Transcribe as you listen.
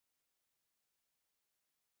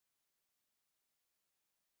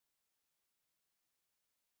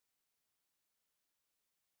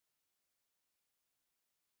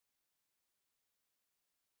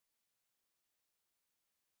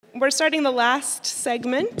we're starting the last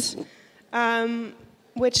segment,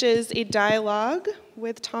 which is a dialogue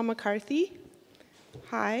with Tom McCarthy.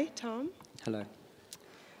 Hi, Tom. Hello.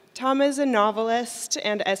 Tom is a novelist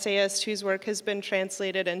and essayist whose work has been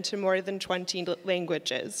translated into more than 20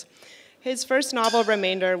 languages. His first novel,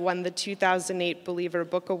 Remainder, won the 2008 Believer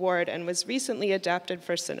Book Award and was recently adapted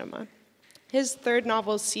for cinema. His third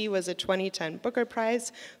novel, C, was a 2010 Booker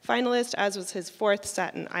Prize finalist, as was his fourth,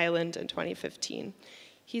 Staten Island, in 2015.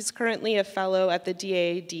 He's currently a fellow at the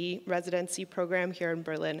DAAD residency program here in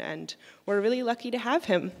Berlin, and we're really lucky to have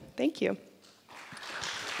him. Thank you.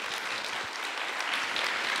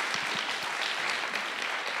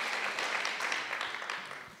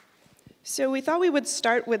 So we thought we would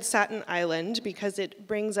start with Staten Island because it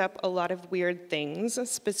brings up a lot of weird things.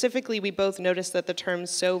 Specifically, we both noticed that the term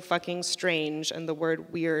 "so fucking strange" and the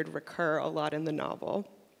word "weird" recur a lot in the novel.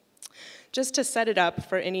 Just to set it up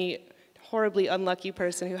for any horribly unlucky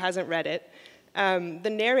person who hasn't read it, the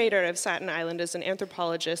narrator of Staten Island is an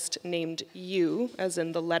anthropologist named U, as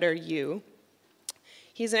in the letter U.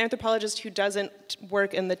 He's an anthropologist who doesn't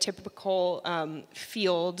work in the typical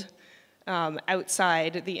field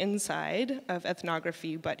outside the inside of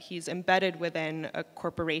ethnography, but he's embedded within a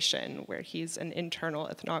corporation where he's an internal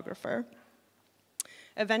ethnographer.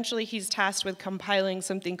 Eventually, he's tasked with compiling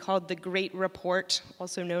something called the Great Report,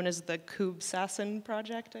 also known as the Kubsassen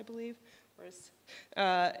Project, I believe.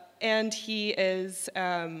 And he is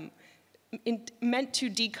meant to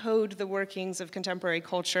decode the workings of contemporary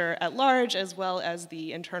culture at large, as well as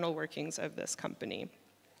the internal workings of this company.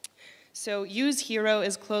 So Yu's hero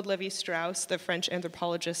is Claude Lévi-Strauss, the French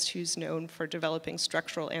anthropologist who's known for developing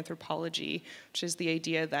structural anthropology, which is the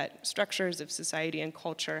idea that structures of society and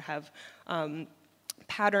culture have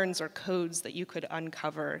patterns or codes that you could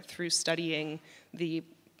uncover through studying the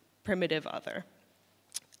primitive other.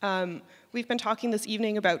 We've been talking this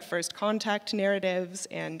evening about first contact narratives,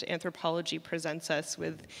 and anthropology presents us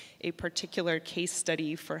with a particular case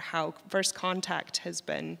study for how first contact has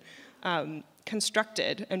been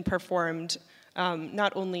constructed and performed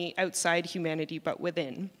not only outside humanity but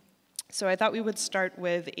within. So I thought we would start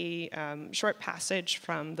with a short passage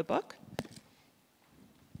from the book.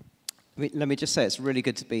 Let me just say it's really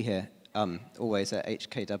good to be here, always at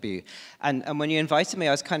HKW. And when you invited me,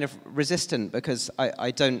 I was kind of resistant because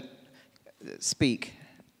I don't speak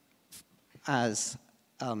as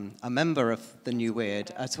a member of the New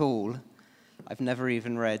Weird at all. I've never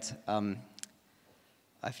even read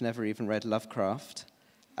Lovecraft,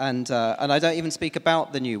 and I don't even speak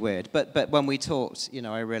about the New Weird. But when we talked, you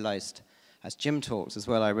know, I realized, as Jim talked as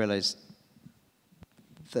well, I realized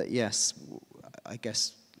that yes, I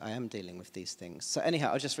guess I am dealing with these things. So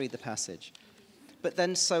anyhow, I'll just read the passage. But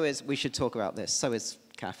then we should talk about this, so is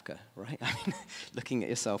Kafka, right? I mean, looking at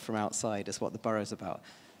yourself from outside is what the Burrow's about.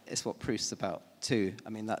 It's what Proust's about too. I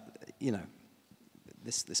mean, that, you know,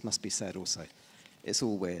 this must be said also. It's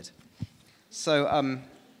all weird. So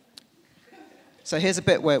here's a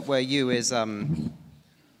bit where you is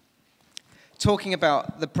talking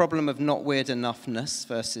about the problem of not weird enoughness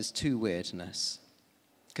versus too weirdness.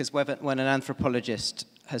 Because when an anthropologist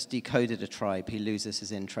has decoded a tribe, he loses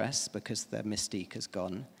his interest because their mystique has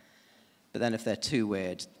gone. But then if they're too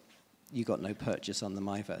weird, you got no purchase on them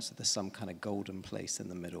either, so there's some kind of golden place in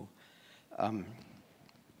the middle.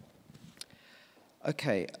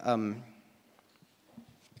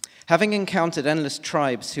 Having encountered endless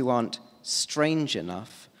tribes who aren't strange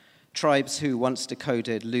enough, tribes who, once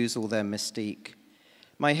decoded, lose all their mystique,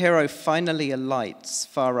 my hero finally alights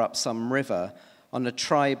far up some river on a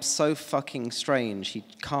tribe so fucking strange he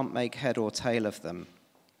can't make head or tail of them.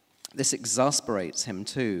 This exasperates him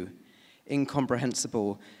too.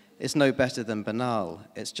 Incomprehensible is no better than banal,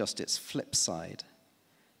 it's just its flip side.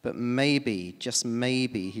 But maybe, just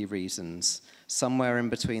maybe, he reasons, somewhere in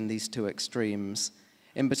between these two extremes,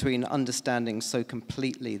 in between understanding so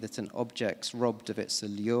completely that an object's robbed of its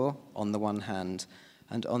allure on the one hand,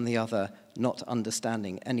 and on the other, not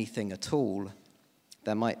understanding anything at all,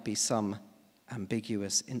 there might be some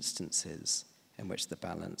ambiguous instances in which the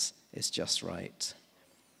balance is just right.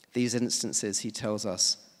 These instances, he tells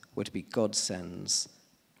us, would be godsends.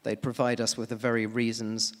 They'd provide us with the very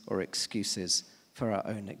reasons or excuses for our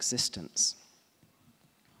own existence.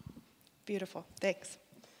 Beautiful, thanks.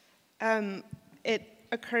 It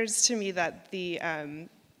occurs to me that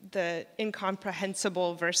the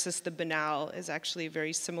incomprehensible versus the banal is actually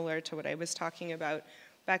very similar to what I was talking about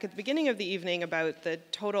back at the beginning of the evening about the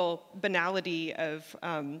total banality of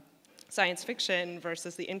science fiction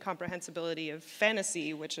versus the incomprehensibility of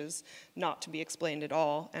fantasy, which is not to be explained at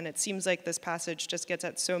all. And it seems like this passage just gets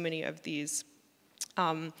at so many of these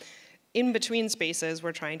in-between spaces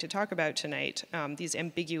we're trying to talk about tonight, these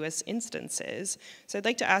ambiguous instances. So I'd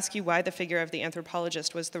like to ask you why the figure of the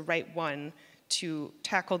anthropologist was the right one to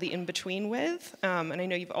tackle the in-between with. And I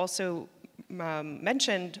know you've also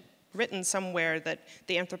written somewhere that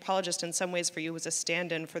the anthropologist in some ways for you was a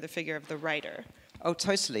stand-in for the figure of the writer. Oh,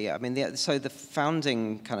 totally. I mean, so the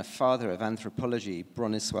founding kind of father of anthropology,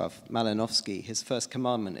 Bronisław Malinowski, his first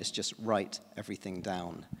commandment is just write everything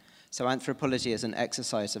down. So anthropology is an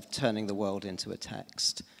exercise of turning the world into a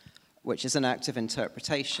text, which is an act of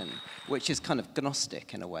interpretation, which is kind of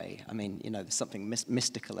Gnostic in a way. I mean, there's something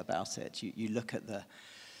mystical about it. You look at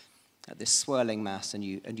this swirling mass and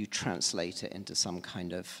you translate it into some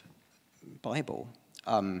kind of Bible.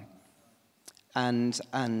 So it's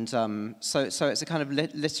a kind of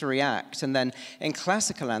literary act. And then in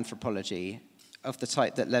classical anthropology, of the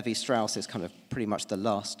type that Levi-Strauss is kind of pretty much the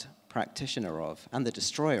last practitioner of and the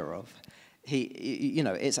destroyer of,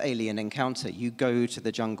 it's alien encounter. You go to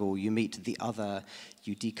the jungle, you meet the other,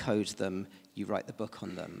 you decode them, you write the book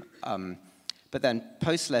on them. But then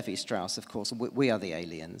post-Levi-Strauss, of course, we are the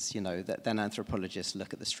aliens. Then anthropologists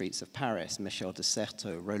look at the streets of Paris, Michel de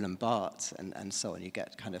Certeau, Roland Barthes, and so on. You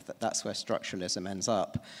get kind of that's where structuralism ends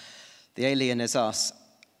up. The alien is us.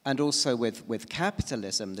 And also with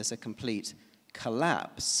capitalism, there's a complete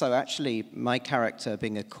collapse. So actually, my character,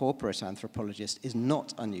 being a corporate anthropologist, is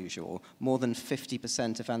not unusual. More than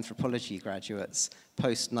 50% of anthropology graduates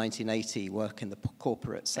post-1980 work in the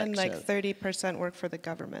corporate sector. And like 30% work for the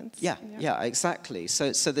government. Yeah, exactly.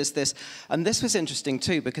 So there's this, and this was interesting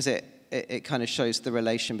too, because it kind of shows the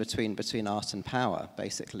relation between art and power,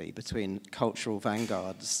 basically, between cultural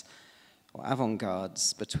vanguards or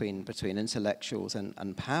avant-gardes, between intellectuals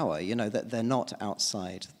and power, that they're not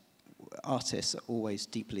outside. Artists are always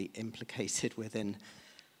deeply implicated within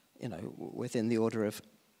the order of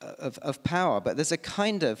power. But there's a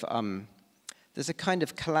kind of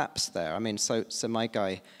collapse there. I mean, so my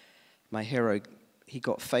hero, he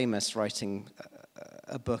got famous writing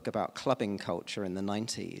a book about clubbing culture in the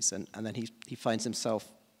 90s, and then he finds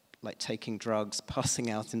himself like taking drugs,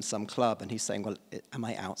 passing out in some club, and he's saying, well, am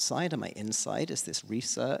I outside? Am I inside? Is this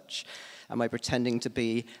research? Am I pretending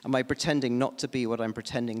not to be what I'm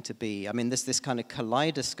pretending to be? I mean, there's this kind of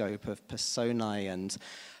kaleidoscope of personae and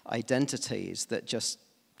identities that just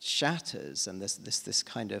shatters, and there's this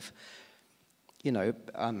kind of,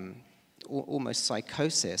 almost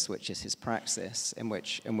psychosis, which is his praxis, in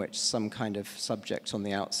which some kind of subject on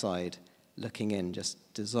the outside looking in just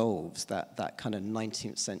dissolves that kind of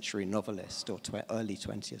 19th century novelist or early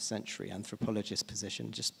 20th century anthropologist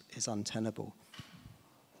position just is untenable.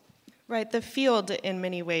 Right, the field in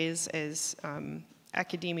many ways is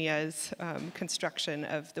academia's construction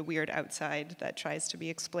of the weird outside that tries to be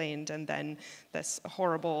explained, and then this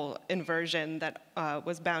horrible inversion that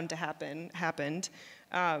was bound to happened,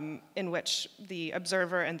 in which the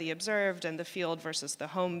observer and the observed and the field versus the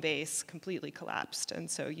home base completely collapsed.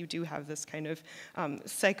 And so you do have this kind of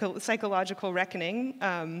psychological reckoning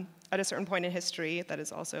at a certain point in history that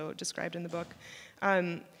is also described in the book.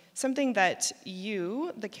 Something that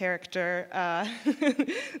you, the character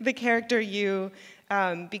you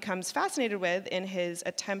becomes fascinated with in his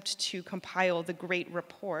attempt to compile the Great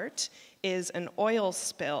Report is an oil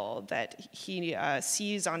spill that he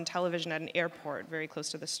sees on television at an airport very close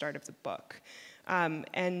to the start of the book.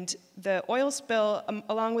 And the oil spill,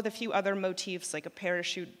 along with a few other motifs like a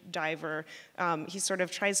parachute diver, he sort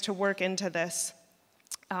of tries to work into this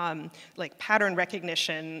like pattern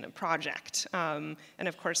recognition project. And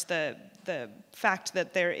of course, the fact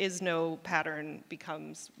that there is no pattern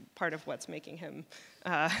becomes part of what's making him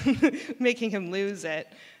lose it.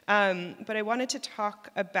 But I wanted to talk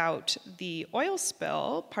about the oil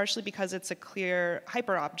spill, partially because it's a clear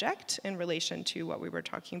hyperobject in relation to what we were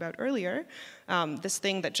talking about earlier. This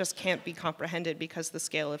thing that just can't be comprehended because the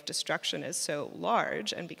scale of destruction is so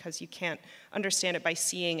large, and because you can't understand it by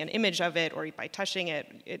seeing an image of it or by touching it,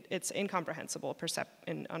 it's incomprehensible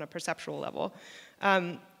on a perceptual level.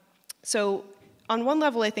 So on one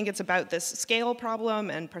level, I think it's about this scale problem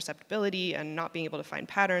and perceptibility and not being able to find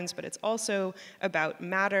patterns, but it's also about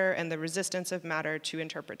matter and the resistance of matter to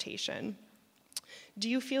interpretation. Do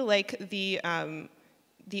you feel like the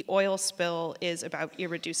oil spill is about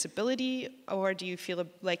irreducibility, or do you feel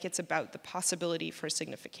like it's about the possibility for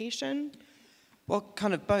signification? Well,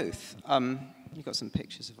 kind of both. You've got some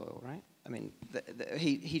pictures of oil, right? I mean,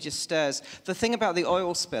 he just stares. The thing about the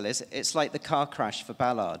oil spill is it's like the car crash for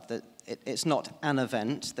Ballard, that it's not an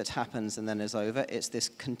event that happens and then is over. It's this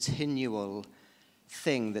continual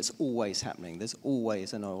thing that's always happening. There's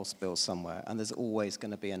always an oil spill somewhere, and there's always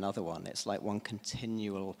going to be another one. It's like one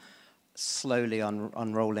continual, slowly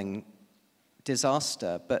unrolling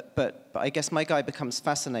disaster. But I guess my guy becomes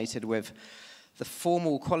fascinated with the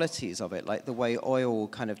formal qualities of it, like the way oil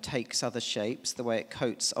kind of takes other shapes, the way it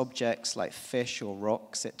coats objects like fish or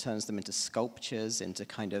rocks, it turns them into sculptures, into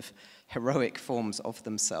kind of heroic forms of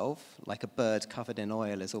themselves. Like a bird covered in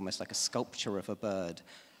oil is almost like a sculpture of a bird,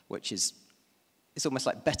 which is it's almost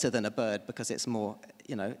like better than a bird because it's more,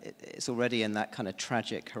 it's already in that kind of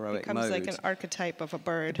tragic, heroic mode. It becomes like an archetype of a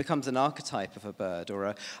bird. It becomes an archetype of a bird.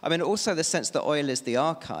 Also the sense that oil is the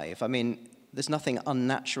archive. There's nothing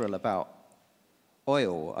unnatural about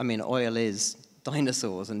oil. Oil is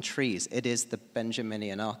dinosaurs and trees. It is the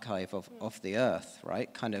Benjaminian archive of the earth,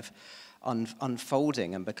 right? Kind of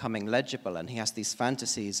unfolding and becoming legible. And he has these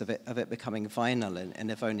fantasies of it becoming vinyl.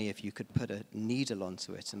 And if you could put a needle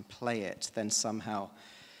onto it and play it, then somehow,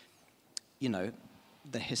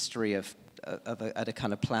 the history at a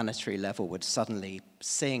kind of planetary level would suddenly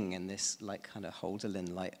sing in this like kind of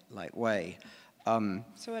Hölderlin-like way.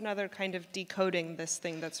 So another kind of decoding this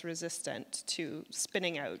thing that's resistant to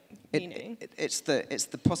spinning out meaning. It's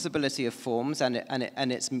the possibility of forms, and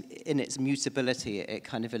it's in its mutability. It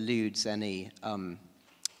kind of eludes any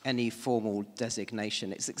formal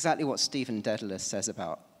designation. It's exactly what Stephen Dedalus says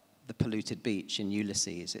about the polluted beach in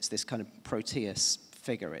Ulysses. It's this kind of Proteus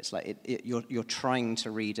figure. It's like you're trying to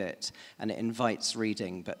read it, and it invites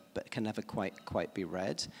reading, but can never quite be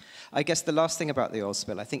read. I guess the last thing about the oil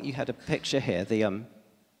spill, I think you had a picture here.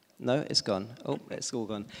 No, it's gone. Oh, it's all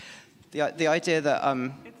gone. The idea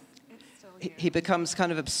that he becomes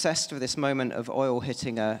kind of obsessed with this moment of oil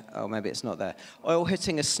hitting maybe it's not there. Oil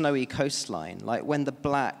hitting a snowy coastline, like when the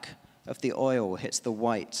black of the oil hits the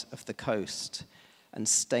white of the coast and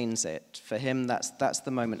stains it. For him, that's the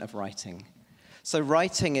moment of writing. So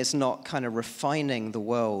writing is not kind of refining the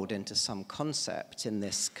world into some concept in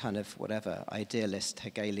this kind of whatever idealist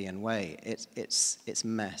Hegelian way. It's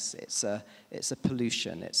mess. It's a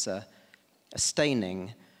pollution. It's a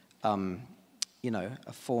staining. A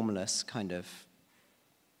formless kind of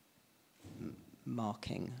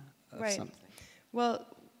marking of something. Well,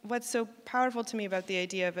 what's so powerful to me about the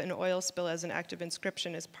idea of an oil spill as an act of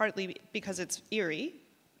inscription is partly because it's eerie,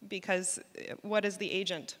 because what is the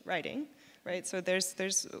agent writing? Right, so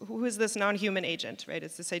there's who is this non-human agent, right?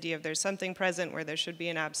 It's this idea of there's something present where there should be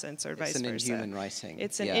an absence, or vice versa. It's an inhuman writing.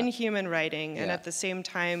 It's an inhuman writing, and at the same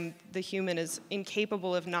time, the human is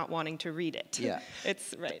incapable of not wanting to read it. Yeah,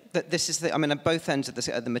 it's right. This is at both ends of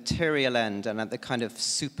at the material end and at the kind of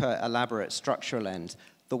super elaborate structural end.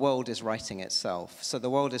 The world is writing itself. So the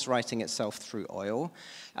world is writing itself through oil,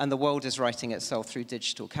 and the world is writing itself through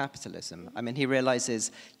digital capitalism. He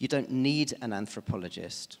realizes you don't need an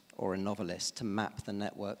anthropologist or a novelist to map the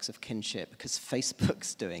networks of kinship because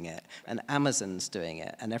Facebook's doing it and Amazon's doing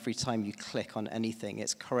it, and every time you click on anything,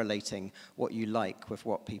 it's correlating what you like with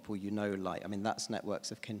what people like. That's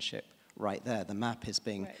networks of kinship right there. The map is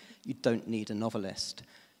being, you don't need a novelist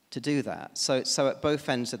to do that. So at both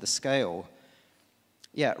ends of the scale,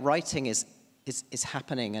 writing is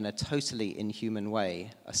happening in a totally inhuman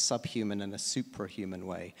way, a subhuman and a suprahuman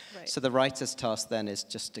way. Right. So the writer's task then is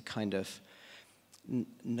just to kind of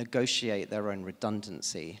negotiate their own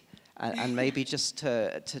redundancy and maybe just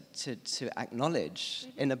to acknowledge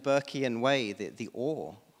in a Burkean way the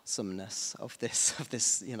awesomeness of this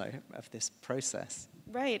process.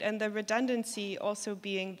 Right, and the redundancy also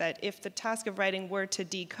being that if the task of writing were to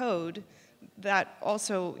decode, that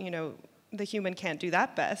also, the human can't do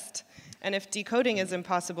that best. And if decoding is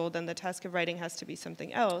impossible, then the task of writing has to be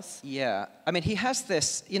something else. Yeah. He has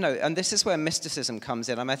this, and this is where mysticism comes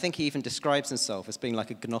in. I think he even describes himself as being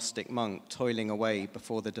like a Gnostic monk toiling away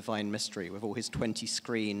before the divine mystery with all his 20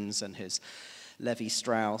 screens and his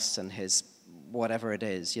Levi-Strauss and his whatever it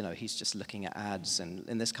is. He's just looking at ads and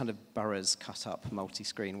in this kind of Burroughs cut-up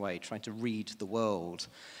multi-screen way, trying to read the world.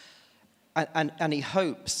 And he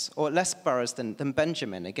hopes, or less Burroughs than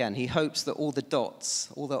Benjamin, again, he hopes that all the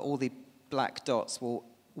dots, all the black dots will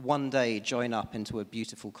one day join up into a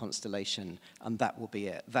beautiful constellation, and that will be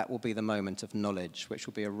it. That will be the moment of knowledge, which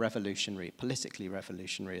will be a revolutionary, politically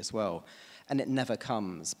revolutionary as well. And it never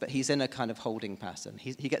comes, but he's in a kind of holding pattern.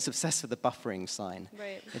 He gets obsessed with the buffering sign.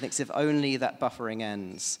 Right. He thinks if only that buffering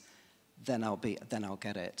ends, then I'll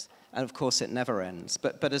get it. And of course, it never ends.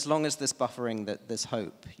 But as long as there's buffering, there's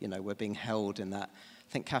hope. We're being held in that.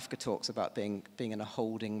 I think Kafka talks about being in a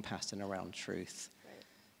holding pattern around truth. Right.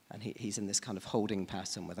 And he's in this kind of holding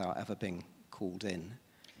pattern without ever being called in.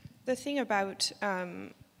 The thing about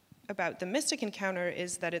the mystic encounter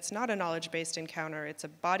is that it's not a knowledge-based encounter. It's a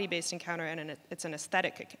body-based encounter, and it's an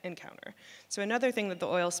aesthetic encounter. So another thing that the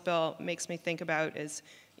oil spill makes me think about is,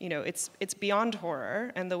 you know, it's beyond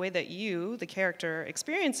horror, and the way that you, the character,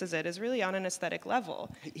 experiences it is really on an aesthetic level.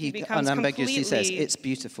 He becomes unambiguously says it's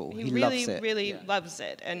beautiful. He really, loves it. really loves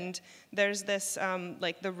it. And there's this,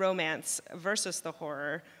 like, the romance versus the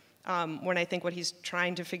horror, when I think what he's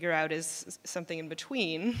trying to figure out is something in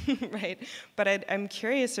between, right? But I'm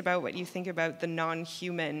curious about what you think about the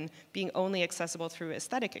non-human being only accessible through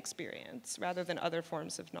aesthetic experience rather than other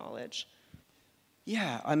forms of knowledge.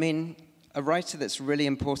 Yeah, I mean, a writer that's really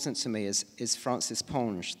important to me is Francis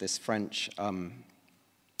Ponge, this French,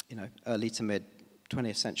 you know, early to mid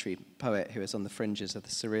 20th century poet who is on the fringes of the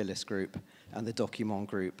Surrealist group and the Document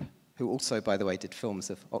group, who also, by the way, did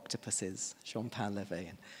films of octopuses, Jean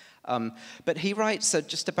Pain-Levé. But he writes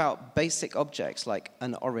just about basic objects like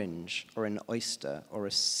an orange or an oyster or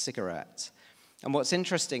a cigarette. And what's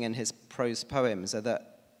interesting in his prose poems is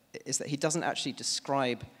that he doesn't actually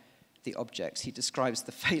describe the objects. He describes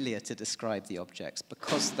the failure to describe the objects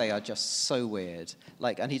because they are just so weird.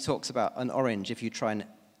 Like, and he talks about an orange, if you try and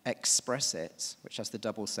express it, which has the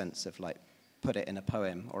double sense of like put it in a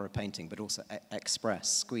poem or a painting, but also express,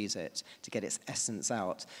 squeeze it to get its essence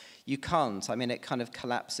out. You can't. I mean, it kind of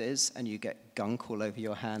collapses and you get gunk all over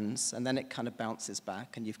your hands, and then it kind of bounces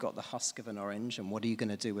back and you've got the husk of an orange, and what are you going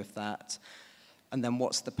to do with that? And then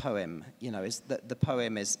what's the poem? You know, is that the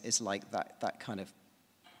poem is like that kind of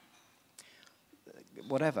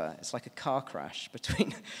whatever. It's like a car crash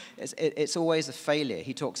between. It's always a failure.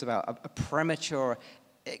 He talks about a premature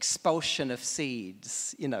expulsion of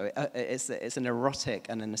seeds. You know, it's an erotic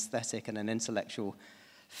and an aesthetic and an intellectual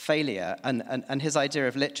failure. And his idea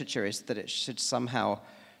of literature is that it should somehow,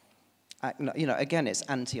 you know, again, it's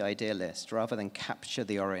anti-idealist. Rather than capture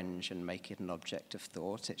the orange and make it an object of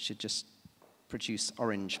thought, it should just produce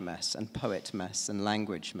orange mess and poet mess and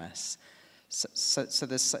language mess. So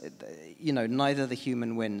there's, you know, neither the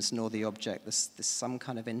human wins nor the object. There's some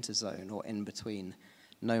kind of interzone or in between,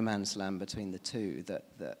 no man's land between the two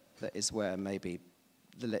that is where maybe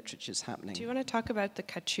the literature's happening. Do you want to talk about the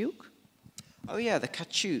caoutchouc? Oh yeah, the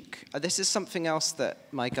caoutchouc. This is something else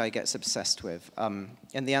that my guy gets obsessed with.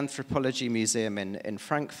 In the Anthropology Museum in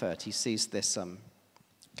Frankfurt, he sees this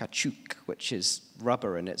caoutchouc, which is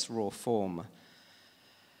rubber in its raw form.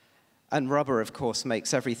 And rubber, of course,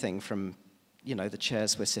 makes everything from, you know, the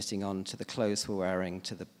chairs we're sitting on, to the clothes we're wearing,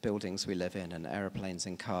 to the buildings we live in, and airplanes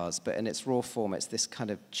and cars. But in its raw form, it's this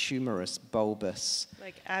kind of tumorous, bulbous...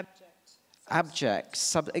 Like abject.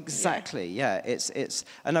 Abject, exactly, yeah. It's.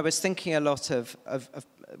 And I was thinking a lot of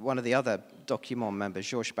one of the other Document members,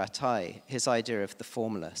 Georges Bataille, his idea of the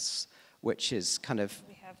formless, which is kind of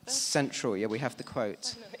central. Yeah, we have the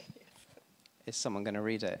quote. Is someone going to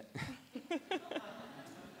read it?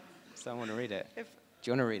 Someone want to read it? Do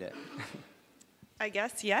you want to read it? I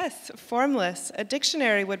guess, yes. Formless. A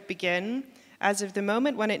dictionary would begin as of the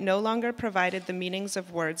moment when it no longer provided the meanings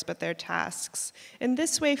of words but their tasks. In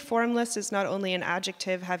this way, formless is not only an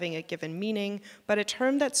adjective having a given meaning, but a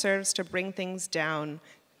term that serves to bring things down,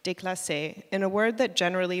 déclasser, in a word that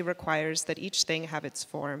generally requires that each thing have its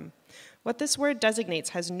form. What this word designates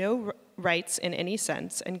has no rights in any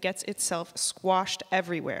sense and gets itself squashed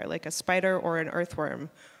everywhere, like a spider or an earthworm,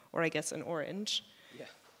 or I guess an orange. Yeah.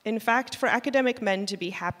 In fact, for academic men to be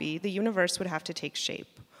happy, the universe would have to take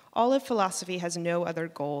shape. All of philosophy has no other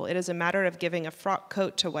goal. It is a matter of giving a frock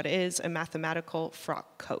coat to what is a mathematical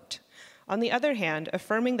frock coat. On the other hand,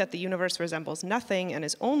 affirming that the universe resembles nothing and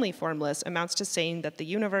is only formless amounts to saying that the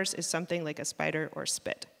universe is something like a spider or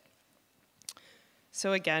spit.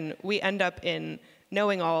 So again, we end up in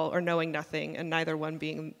knowing all or knowing nothing, and neither one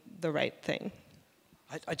being the right thing.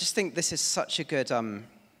 I just think this is such a good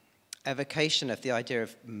evocation of the idea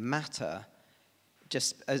of matter,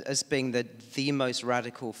 just as being the most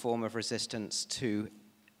radical form of resistance to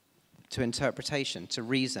interpretation, to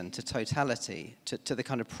reason, to totality, to the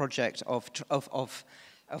kind of project of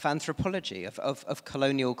anthropology, of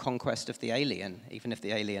colonial conquest of the alien, even if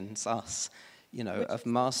the alien's us, you know, of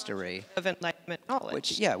mastery. Of Enlightenment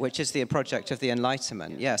knowledge. Which is the project of the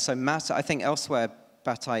Enlightenment. Yeah, so matter, I think elsewhere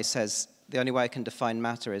Bataille says, the only way I can define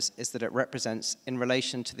matter is that it represents, in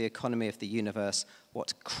relation to the economy of the universe,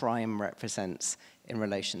 what crime represents in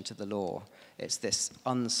relation to the law. It's this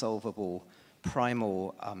unsolvable,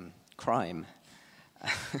 primal crime.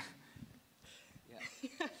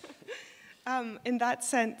 In that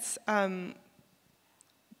sense,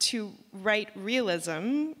 to write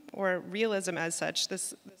realism, or realism as such,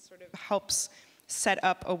 this sort of helps set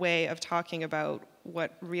up a way of talking about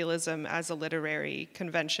what realism as a literary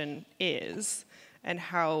convention is. and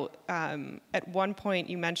how at one point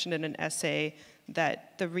you mentioned in an essay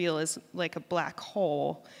that the real is like a black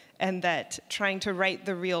hole, and that trying to write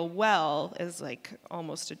the real well is like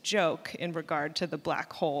almost a joke in regard to the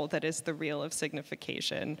black hole that is the real of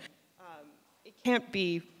signification. It can't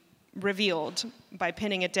be revealed by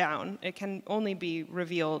pinning it down. It can only be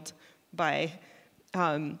revealed by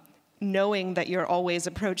knowing that you're always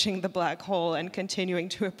approaching the black hole and continuing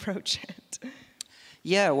to approach it.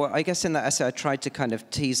 Yeah, well, I guess in that essay I tried to kind of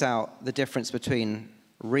tease out the difference between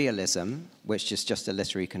realism, which is just a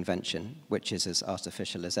literary convention, which is as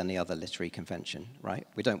artificial as any other literary convention, right?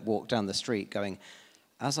 We don't walk down the street going,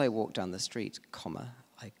 as I walk down the street, comma,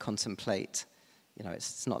 I contemplate. You know,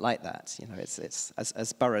 it's not like that. You know, it's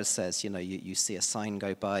as Burroughs says, you know, you see a sign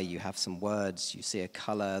go by, you have some words, you see a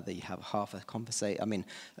color, that you have half a conversation. I mean,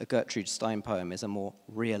 a Gertrude Stein poem is a more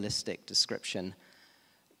realistic description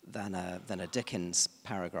than a Dickens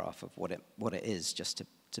paragraph of what it is just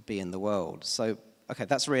to be in the world. So, okay,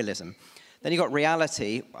 that's realism. Then you got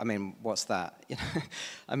reality. I mean, what's that? You know,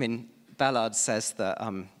 I mean, Ballard says that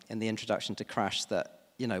in the introduction to Crash that,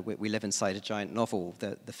 you know, we live inside a giant novel.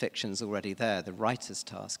 The fiction's already there. The writer's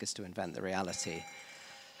task is to invent the reality.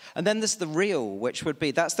 And then there's the real, which would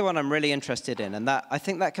be, that's the one I'm really interested in, and that I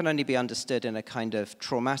think that can only be understood in a kind of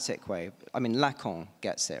traumatic way. I mean, Lacan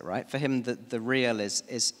gets it, right? For him, the real is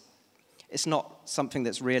it's not something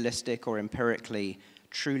that's realistic or empirically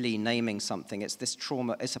truly naming something. It's this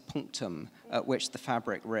trauma, it's a punctum at which the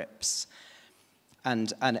fabric rips.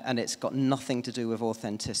 And it's got nothing to do with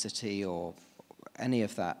authenticity or any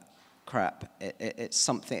of that crap. It's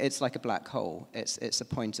something, it's like a black hole. It's a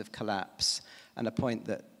point of collapse and a point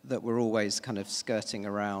that we're always kind of skirting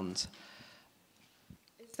around.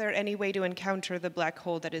 Is there any way to encounter the black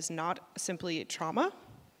hole that is not simply trauma?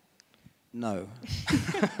 No.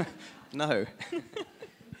 No.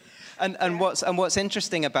 And what's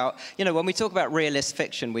interesting about, you know, when we talk about realist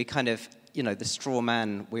fiction, we kind of, you know, the straw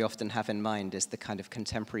man we often have in mind is the kind of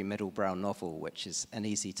contemporary middle-brow novel, which is an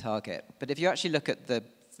easy target. But if you actually look at the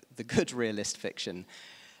good realist fiction,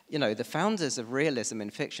 you know, the founders of realism in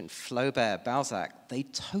fiction, Flaubert, Balzac, they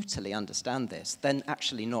totally understand this. They're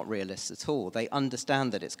actually not realists at all. They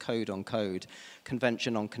understand that it's code on code,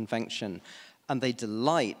 convention on convention, and they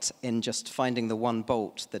delight in just finding the one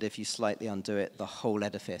bolt that if you slightly undo it, the whole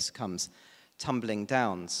edifice comes tumbling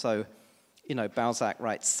down. So, you know, Balzac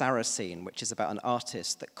writes Sarracine, which is about an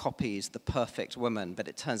artist that copies the perfect woman, but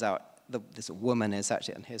it turns out this woman is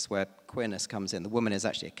actually, and here's where queerness comes in, the woman is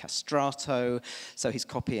actually a castrato, so he's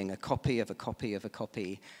copying a copy of a copy of a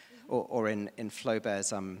copy. Or in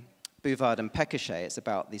Flaubert's Bouvard and Pécuchet, it's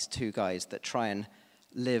about these two guys that try and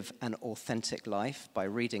live an authentic life by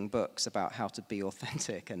reading books about how to be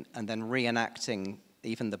authentic and then reenacting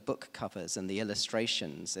even the book covers and the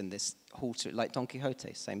illustrations in this halter, like Don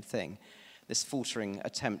Quixote, same thing, this faltering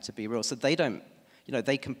attempt to be real. So they don't, you know,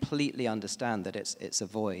 they completely understand that it's a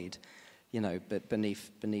void, you know, but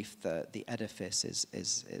beneath the edifice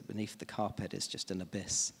is beneath the carpet is just an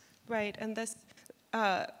abyss. Right, and this,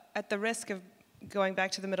 at the risk of going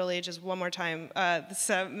back to the Middle Ages one more time,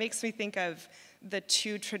 this makes me think of the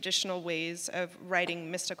two traditional ways of writing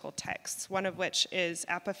mystical texts, one of which is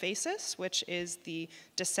apophasis, which is the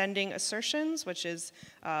descending assertions, which is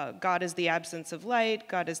God is the absence of light,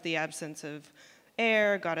 God is the absence of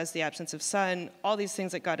air, God is the absence of sun, all these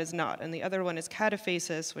things that God is not. And the other one is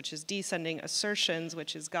cataphasis, which is descending assertions,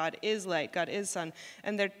 which is God is light, God is sun.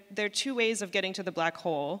 And there are two ways of getting to the black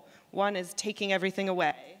hole. One is taking everything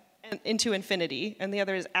away into infinity, and the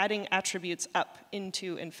other is adding attributes up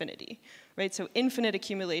into infinity, right? So infinite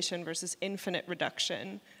accumulation versus infinite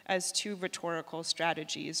reduction as two rhetorical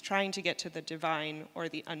strategies, trying to get to the divine or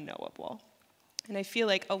the unknowable. And I feel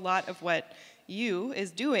like a lot of what you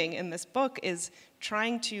is doing in this book is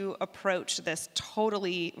trying to approach this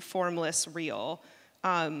totally formless real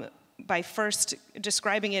by first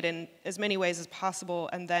describing it in as many ways as possible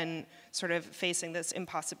and then sort of facing this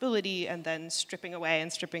impossibility and then stripping away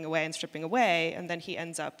and stripping away and stripping away, and then he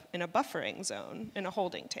ends up in a buffering zone, in a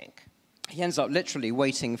holding tank. He ends up literally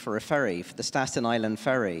waiting for a ferry, for the Staten Island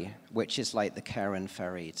ferry, which is like the Karen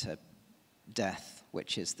ferry to death,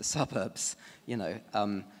 which is the suburbs, you know.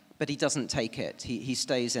 But he doesn't take it. He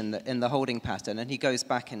stays in the holding pattern, and he goes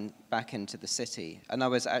back into the city. And I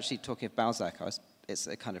was actually talking of Balzac. It's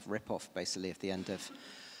a kind of rip-off, basically, of the end of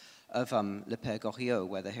Le Père Goriot,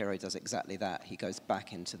 where the hero does exactly that. He goes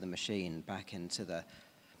back into the machine, back into the...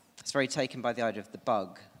 It's very taken by the idea of the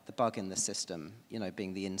bug in the system, you know,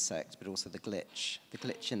 being the insect, but also the glitch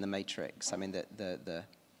in the matrix. I mean,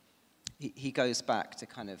 he goes back to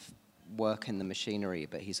kind of work in the machinery,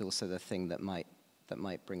 but he's also the thing that might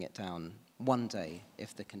bring it down one day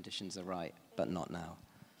if the conditions are right, but not now.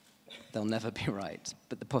 They'll never be right,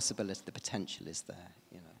 but the possibility, the potential is there,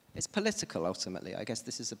 you know. It's political, ultimately. I guess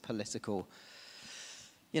this is a political,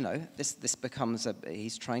 you know, this becomes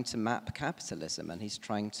he's trying to map capitalism, and he's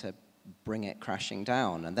trying to bring it crashing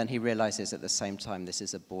down. And then he realizes at the same time this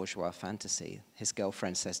is a bourgeois fantasy. His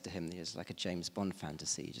girlfriend says to him, it's like a James Bond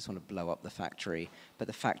fantasy. You just want to blow up the factory, but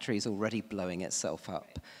the factory is already blowing itself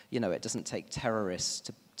up. You know, it doesn't take terrorists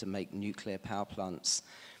to make nuclear power plants.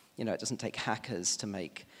 You know, it doesn't take hackers to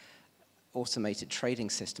make automated trading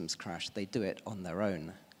systems crash. They do it on their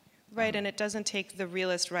own. Right, and it doesn't take the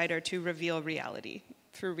realist writer to reveal reality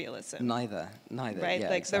through realism. Neither. Right, yeah,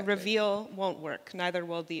 like exactly. the reveal won't work. Neither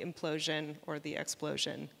will the implosion or the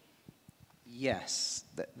explosion. Yes,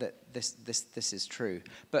 this is true.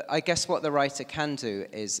 But I guess what the writer can do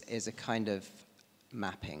is a kind of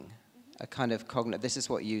mapping, a kind of cognitive. This is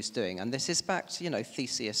what Yu's doing, and this is back to, you know,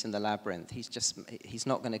 Theseus in the labyrinth. He's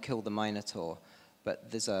not going to kill the Minotaur, but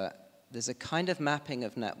there's a kind of mapping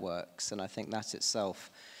of networks, and I think that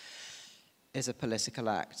itself is a political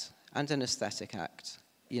act and an aesthetic act.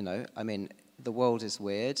 You know, I mean, the world is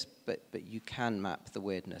weird, but you can map the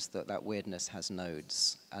weirdness. That weirdness has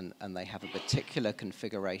nodes, and they have a particular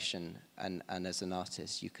configuration, and as an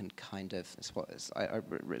artist, you can kind of, it's what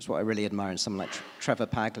I really admire in someone like Trevor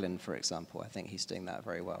Paglen, for example. I think he's doing that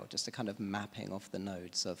very well, just a kind of mapping of the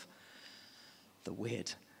nodes of the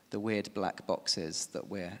weird black boxes that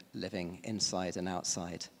we're living inside and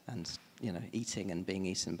outside, and, you know, eating and being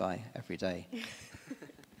eaten by every day.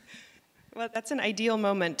 Well, that's an ideal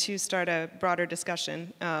moment to start a broader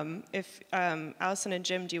discussion. If Alison and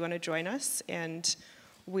Jim, do you want to join us? And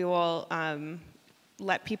we will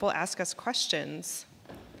let people ask us questions.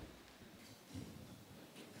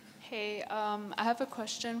 Hey, I have a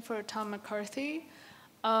question for Tom McCarthy.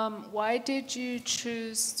 Why did you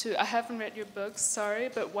choose to, I haven't read your books, sorry,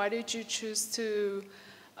 but why did you choose to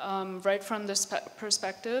write from the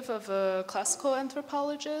perspective of a classical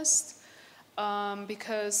anthropologist?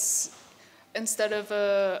 Because instead of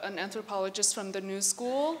an anthropologist from the new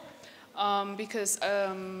school, because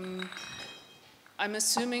I'm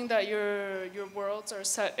assuming that your worlds are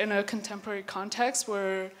set in a contemporary context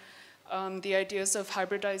where the ideas of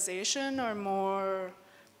hybridization are more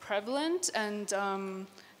prevalent, and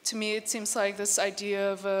to me it seems like this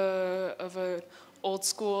idea of a old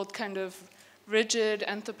school kind of rigid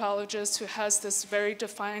anthropologist who has this very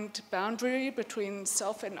defined boundary between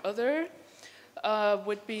self and other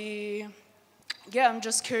would be, yeah, I'm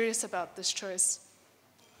just curious about this choice.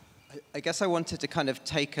 I guess I wanted to kind of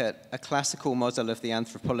take a classical model of the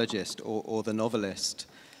anthropologist or the novelist,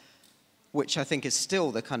 which I think is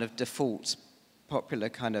still the kind of default popular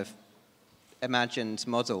kind of imagined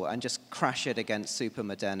model, and just crash it against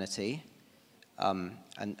supermodernity,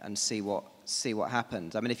 and see what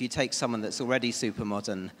happens. I mean, if you take someone that's already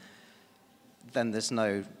supermodern, then there's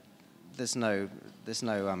no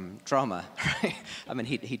drama, right? I mean,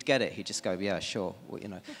 he'd get it. He'd just go, yeah, sure. Well, you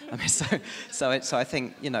know, I mean, so I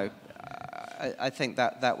think, you know, I think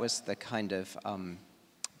that was the kind of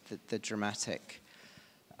the dramatic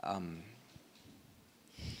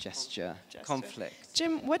gesture, conflict.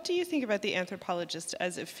 Jim, what do you think about the anthropologist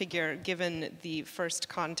as a figure, given the first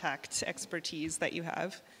contact expertise that you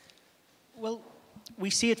have? Well, we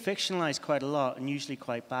see it fictionalized quite a lot, and usually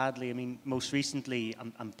quite badly. I mean, most recently,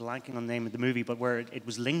 I'm blanking on the name of the movie, but where it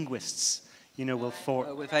was linguists, you know,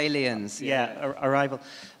 with aliens. Yeah, Arrival.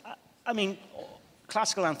 I mean,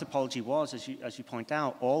 classical anthropology was, as you point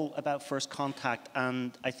out, all about first contact,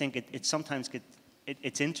 and I think it sometimes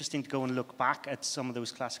it's interesting to go and look back at some of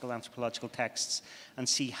those classical anthropological texts and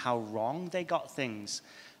see how wrong they got things.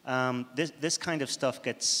 This kind of stuff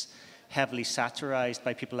gets heavily satirized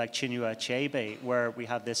by people like Chinua Achebe, where we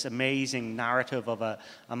have this amazing narrative of a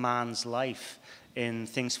man's life in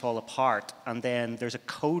Things Fall Apart, and then there's a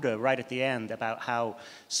coda right at the end about how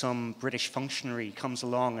some British functionary comes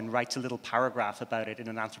along and writes a little paragraph about it in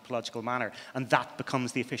an anthropological manner, and that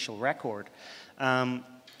becomes the official record.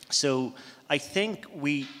 So I think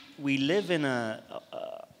we live in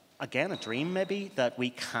again, a dream maybe, that we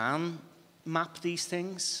can map these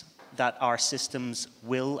things, that our systems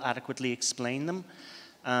will adequately explain them,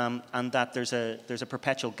 and that there's a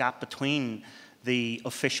perpetual gap between the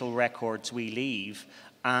official records we leave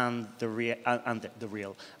and the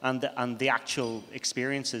actual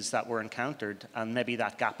experiences that were encountered, and maybe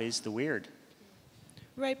that gap is the weird.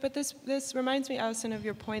 Right, but this reminds me, Alison, of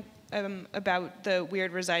your point about the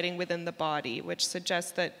weird residing within the body, which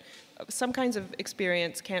suggests that some kinds of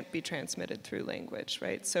experience can't be transmitted through language,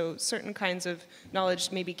 right? So certain kinds of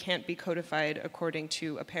knowledge maybe can't be codified according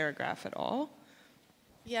to a paragraph at all.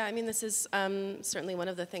 Yeah, I mean, this is certainly one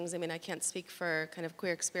of the things. I mean, I can't speak for kind of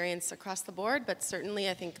queer experience across the board, but certainly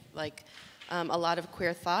I think like a lot of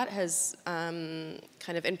queer thought has kind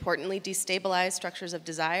of importantly destabilized structures of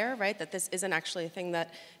desire, right? That this isn't actually a thing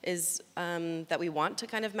that is that we want to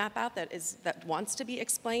kind of map out, that wants to be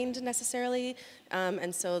explained necessarily,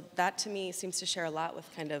 and so that to me seems to share a lot with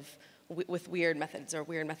kind of with weird methods or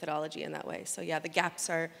weird methodology in that way. So yeah, the gaps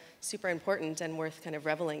are super important and worth kind of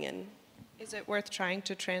reveling in. Is it worth trying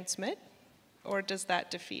to transmit, or does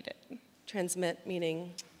that defeat it? Transmit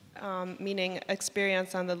meaning? Meaning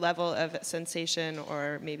experience on the level of sensation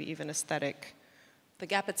or maybe even aesthetic. The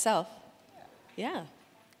gap itself? Yeah.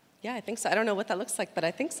 Yeah, I think so. I don't know what that looks like, but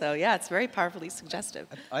I think so. Yeah, it's very powerfully suggestive.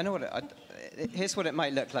 I know what here's what it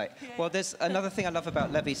might look like. Well, there's another thing I love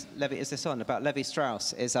about Levi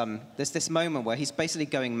Strauss is there's this moment where he's basically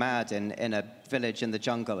going mad in a village in the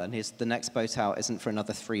jungle, and the next boat out isn't for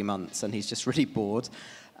another 3 months, and he's just really bored,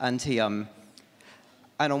 and he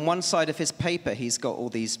and on one side of his paper, he's got all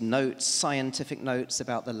these notes, scientific notes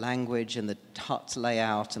about the language and the hut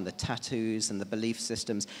layout and the tattoos and the belief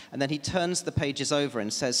systems. And then he turns the pages over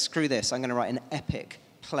and says, screw this, I'm going to write an epic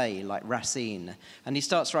play like Racine. And he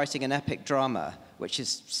starts writing an epic drama, which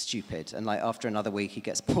is stupid. And like after another week, he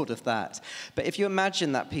gets bored of that. But if you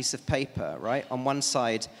imagine that piece of paper, right, on one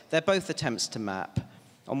side, they're both attempts to map.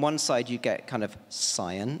 On one side, you get kind of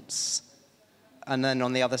science, and then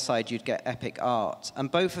on the other side, you'd get epic art. And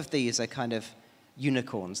both of these are kind of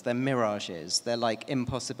unicorns. They're mirages. They're like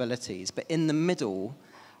impossibilities. But in the middle,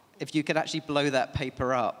 if you could actually blow that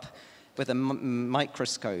paper up with a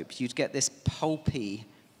microscope, you'd get this pulpy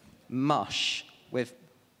mush with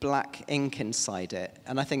black ink inside it.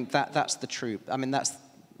 And I think that's the truth. I mean,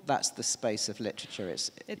 that's the space of literature.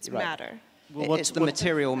 It's right. matter. Well, it's the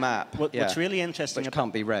material map. What's really interesting which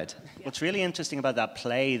can't be read. What's really interesting about that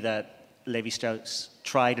play that Levi-Strauss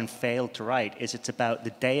tried and failed to write is it's about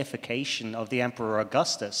the deification of the Emperor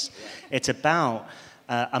Augustus. It's about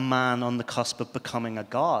a man on the cusp of becoming a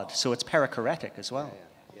god. So it's perichoretic as well.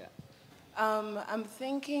 I'm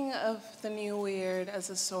thinking of the new weird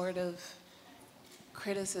as a sort of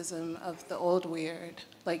criticism of the old weird,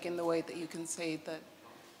 like in the way that you can say that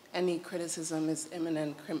any criticism is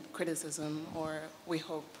imminent criticism, or we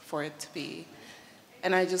hope for it to be.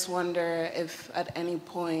 And I just wonder if at any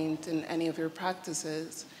point in any of your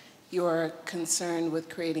practices, you're concerned with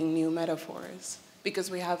creating new metaphors. Because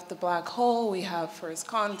we have the black hole, we have first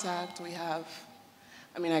contact, we have,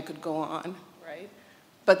 I mean, I could go on, right?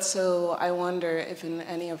 But so I wonder if in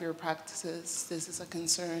any of your practices, this is a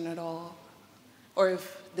concern at all, or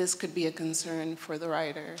if this could be a concern for the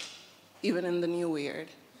writer, even in the new weird.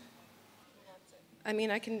 I mean,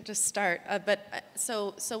 I can just start, but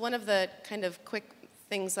so one of the kind of quick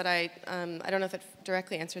things that I don't know if it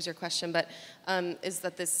directly answers your question, but is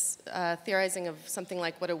that this theorizing of something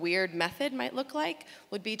like what a weird method might look like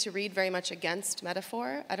would be to read very much against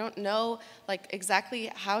metaphor. I don't know like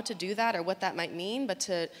exactly how to do that or what that might mean, but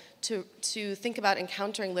to think about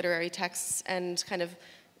encountering literary texts and kind of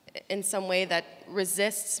in some way that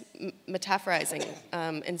resists metaphorizing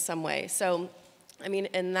in some way. So, I mean,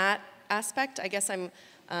 in that aspect, I guess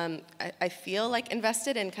I feel like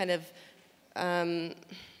invested in kind of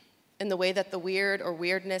in the way that the weird or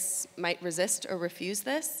weirdness might resist or refuse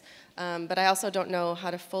this, but I also don't know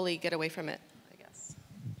how to fully get away from it, I guess.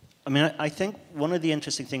 I mean, I think one of the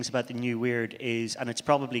interesting things about the new weird is, and it's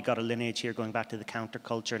probably got a lineage here going back to the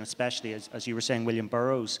counterculture, and especially, as you were saying, William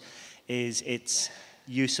Burroughs, is its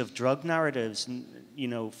use of drug narratives, you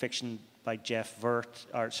know, fiction by Jeff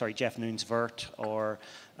Noon's Vert, or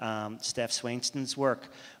Steph Swainston's work,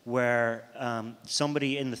 where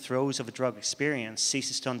somebody in the throes of a drug experience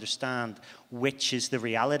ceases to understand which is the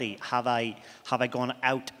reality. Have I gone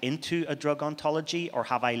out into a drug ontology, or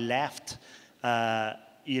have I left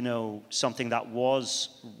you know, something that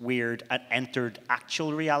was weird and entered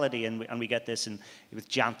actual reality? And we get this with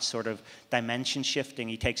Jant's sort of dimension shifting.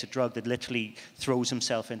 He takes a drug that literally throws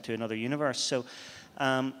himself into another universe. So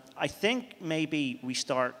I think maybe we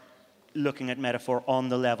start looking at metaphor on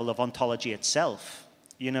the level of ontology itself.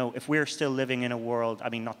 You know, if we're still living in a world, I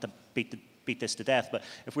mean, not to beat this to death, but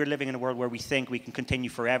if we're living in a world where we think we can continue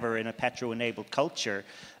forever in a petro-enabled culture,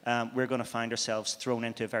 we're going to find ourselves thrown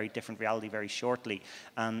into a very different reality very shortly.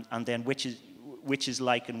 And then which is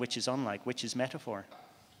like and which is unlike, which is metaphor?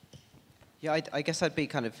 Yeah, I guess I'd be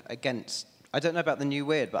kind of against, I don't know about the new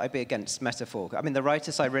weird, but I'd be against metaphor. I mean, the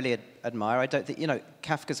writers I really admire, I don't think, you know,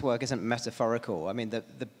 Kafka's work isn't metaphorical. I mean, the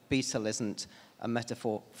beetle isn't a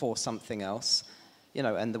metaphor for something else. You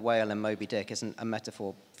know, and the whale in Moby Dick isn't a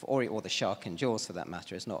metaphor, for, or the shark in Jaws for that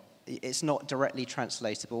matter. It's not directly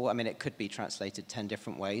translatable. I mean, it could be translated 10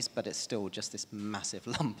 different ways, but it's still just this massive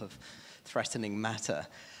lump of threatening matter.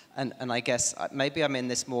 And I guess maybe I'm in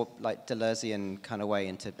this more like Deleuzean kind of way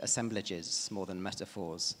into assemblages more than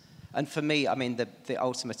metaphors. And for me, I mean, the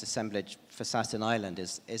ultimate assemblage for Staten Island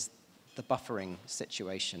is the buffering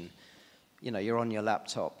situation. You know, you're on your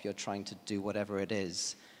laptop, you're trying to do whatever it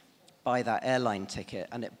is, buy that airline ticket,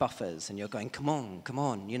 and it buffers, and you're going, come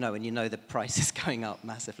on, you know, and you know the price is going up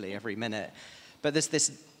massively every minute. But there's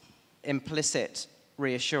this implicit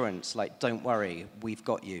reassurance, like, don't worry, we've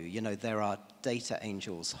got you. You know, there are data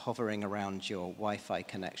angels hovering around your Wi-Fi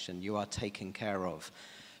connection. You are taken care of.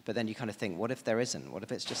 But then you kind of think, what if there isn't? What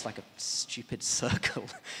if it's just like a stupid circle?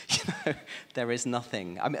 You know, there is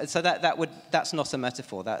nothing. I mean, so that's not a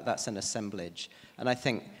metaphor. That's an assemblage. And I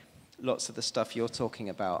think lots of the stuff you're talking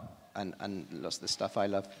about, and lots of the stuff I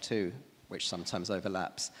love too, which sometimes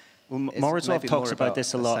overlaps. Well, Morozov talks about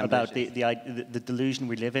this a lot, about the delusion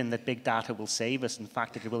we live in that big data will save us. In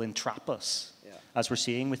fact, that it will entrap us, as we're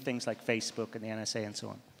seeing with things like Facebook and the NSA and so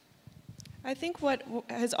on. I think what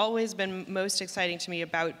has always been most exciting to me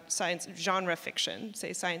about science genre fiction,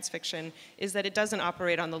 say science fiction, is that it doesn't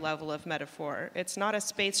operate on the level of metaphor. It's not a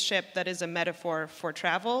spaceship that is a metaphor for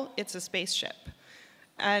travel, it's a spaceship.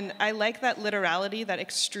 And I like that literality, that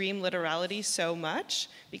extreme literality so much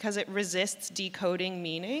because it resists decoding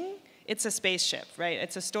meaning. It's a spaceship, right?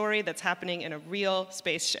 It's a story that's happening in a real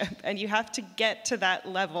spaceship. And you have to get to that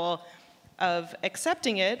level of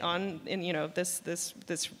accepting it in you know, this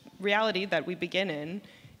reality that we begin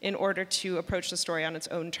in order to approach the story on its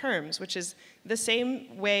own terms, which is the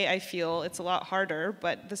same way I feel, it's a lot harder,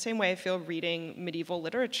 but the same way I feel reading medieval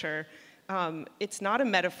literature. It's not a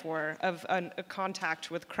metaphor of a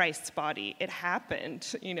contact with Christ's body. It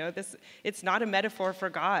happened, you know. It's not a metaphor for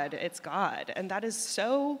God. It's God, and that is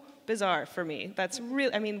so bizarre for me. That's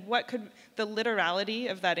real. I mean, the literality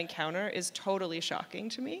of that encounter is totally shocking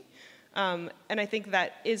to me, and I think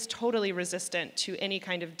that is totally resistant to any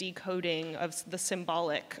kind of decoding of the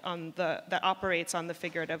symbolic that operates on the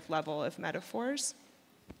figurative level of metaphors.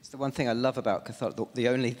 It's the one thing I love about the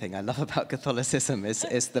only thing I love about Catholicism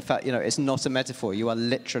is the fact, you know, it's not a metaphor. You are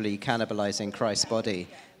literally cannibalizing Christ's body.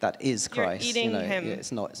 That is Christ. You're eating him.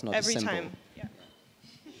 It's not every a symbol. time.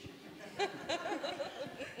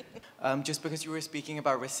 Yeah. Just because you were speaking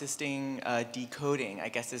about resisting decoding, I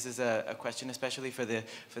guess this is a question especially for the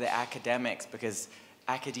academics, because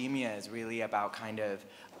academia is really about kind of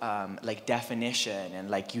like definition and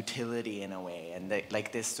like utility in a way, and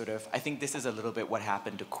like this sort of, I think this is a little bit what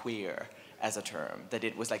happened to queer as a term, that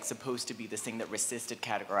it was like supposed to be this thing that resisted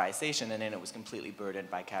categorization, and then it was completely burdened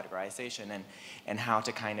by categorization, and how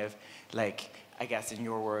to kind of like, I guess in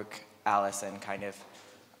your work, Alison, kind of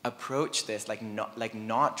approach this, like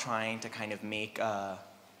not trying to kind of make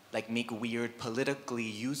weird politically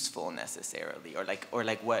useful necessarily, or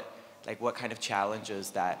what kind of challenges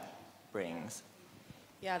that brings.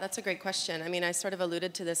 Yeah, that's a great question. I mean, I sort of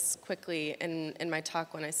alluded to this quickly in my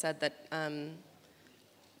talk when I said that,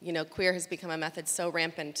 you know, queer has become a method so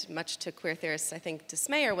rampant, much to queer theorists, I think,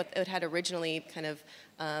 dismay, or what it had originally kind of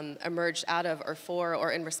emerged out of, or for,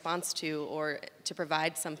 or in response to, or to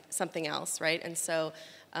provide something else, right? And so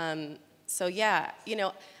yeah, you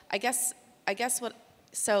know, I guess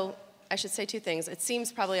so I should say two things. It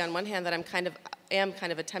seems probably on one hand that am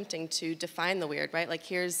kind of attempting to define the weird, right? Like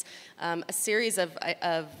here's a series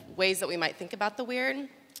of ways that we might think about the weird.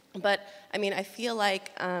 But I mean, I feel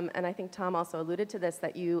like, and I think Tom also alluded to this,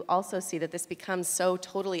 that you also see that this becomes so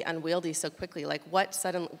totally unwieldy so quickly. Like what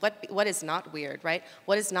is not weird, right?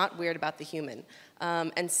 What is not weird about the human?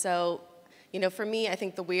 And so, you know, for me, I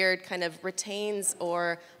think the weird kind of retains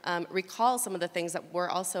or recalls some of the things that were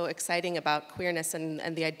also exciting about queerness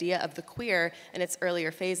and the idea of the queer in its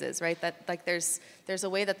earlier phases, right? That like there's a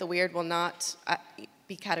way that the weird will not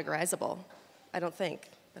be categorizable, I don't think,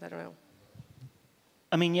 but I don't know.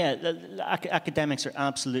 I mean, yeah, academics are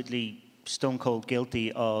absolutely stone cold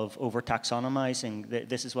guilty of over taxonomizing.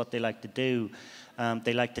 This is what they like to do.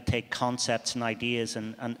 They like to take concepts and ideas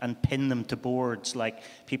and pin them to boards like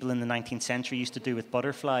people in the 19th century used to do with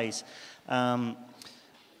butterflies. I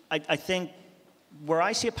think where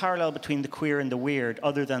I see a parallel between the queer and the weird,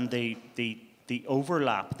 other than the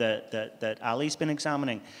overlap that Ali's been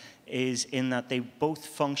examining, is in that they both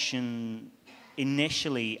function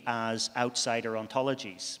initially as outsider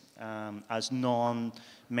ontologies, as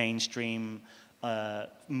non-mainstream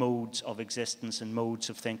modes of existence and modes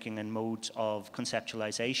of thinking and modes of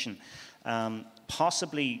conceptualization,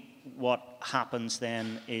 possibly what happens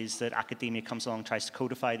then is that academia comes along, tries to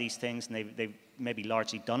codify these things, and they've maybe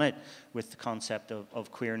largely done it with the concept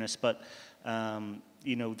of queerness, but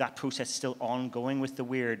you know, that process is still ongoing with the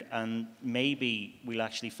weird, and maybe we'll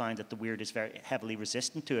actually find that the weird is very heavily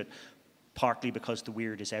resistant to it, partly because the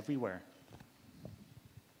weird is everywhere.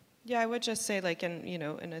 Yeah, I would just say, like,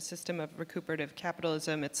 in a system of recuperative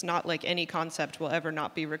capitalism, it's not like any concept will ever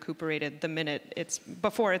not be recuperated the minute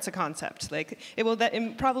before it's a concept. Like,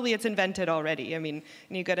 probably it's invented already. I mean,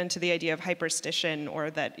 and you get into the idea of hyperstition,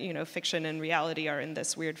 or that, fiction and reality are in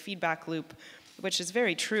this weird feedback loop, which is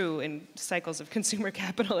very true in cycles of consumer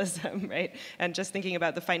capitalism, right? And just thinking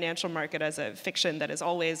about the financial market as a fiction that is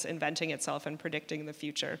always inventing itself and predicting the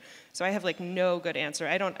future. So I have like no good answer.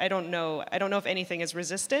 I don't know if anything is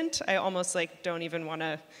resistant. I almost like don't even want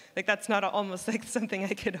to, like that's not almost like something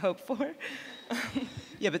I could hope for.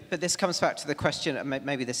 Yeah, but this comes back to the question,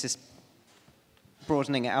 maybe this is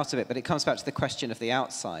broadening it out a bit, but it comes back to the question of the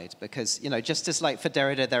outside, because, just as like for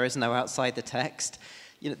Derrida, there is no outside the text,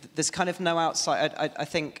 there's kind of no outside. I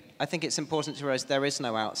think it's important to realize there is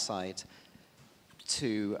no outside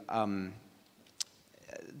to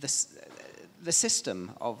the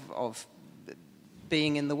system of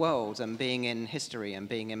being in the world and being in history and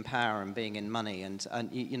being in power and being in money, and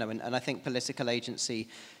I think political agency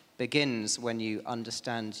begins when you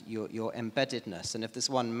understand your embeddedness. And if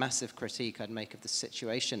there's one massive critique I'd make of the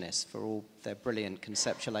Situationists for all their brilliant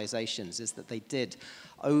conceptualizations, is that they did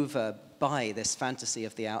overbuy this fantasy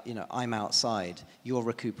of I'm outside, you're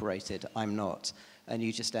recuperated, I'm not, and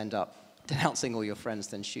you just end up denouncing all your friends,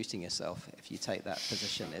 then shooting yourself if you take that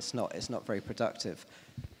position. It's not very productive.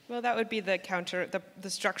 Well, that would be the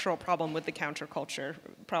structural problem with the counterculture,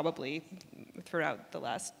 probably throughout the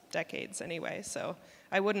last decades anyway. So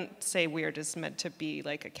I wouldn't say weird is meant to be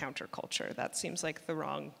like a counterculture. That seems like the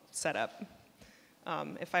wrong setup.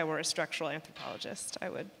 If I were a structural anthropologist, I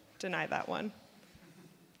would deny that one.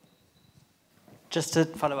 Just to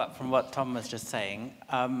follow up from what Tom was just saying,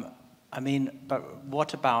 but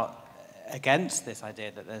what about against this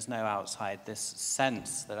idea that there's no outside, this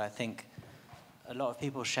sense that I think a lot of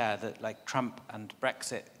people share, that like Trump and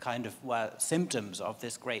Brexit kind of were symptoms of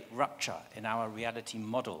this great rupture in our reality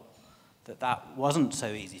model, that wasn't so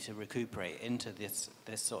easy to recuperate into this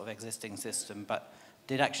sort of existing system, but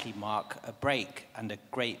did actually mark a break and a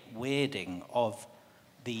great weirding of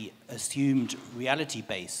the assumed reality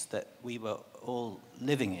base that we were all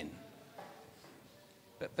living in.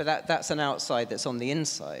 But that's an outside that's on the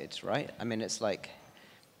inside, right? I mean, it's like,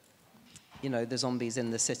 the zombies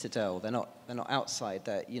in the Citadel. They're not outside.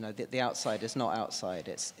 The outside is not outside.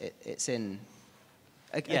 It's in.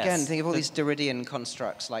 Again, yes, think of all these Derridian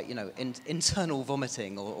constructs, like internal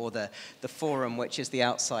vomiting, or the forum, which is the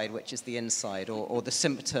outside, which is the inside, or the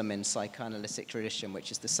symptom in psychoanalytic tradition,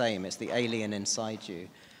 which is the same. It's the alien inside you.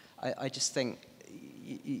 I just think,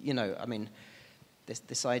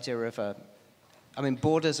 this idea of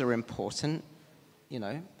borders are important.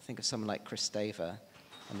 Think of someone like Chris Daver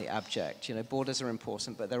and the abject. Borders are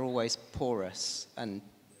important, but they're always porous, and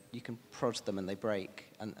you can prod them and they break.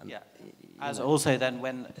 And yeah. As also then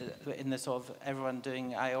when in the sort of everyone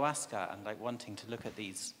doing ayahuasca and like wanting to look at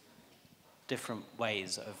these different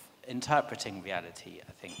ways of interpreting reality,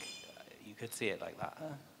 I think you could see it like that.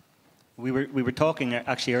 We were talking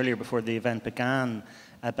actually earlier before the event began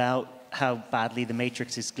about how badly the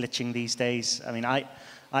Matrix is glitching these days. I mean,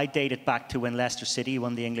 I date it back to when Leicester City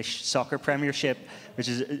won the English soccer premiership,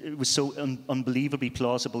 it was so unbelievably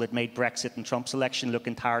plausible it made Brexit and Trump's election look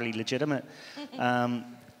entirely legitimate.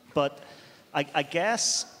 But I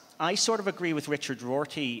guess I sort of agree with Richard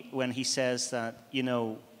Rorty when he says that,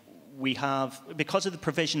 we have, because of the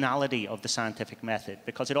provisionality of the scientific method,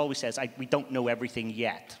 because it always says, we don't know everything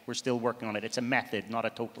yet, we're still working on it. It's a method, not a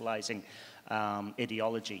totalizing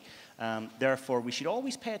ideology. Therefore, we should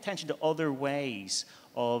always pay attention to other ways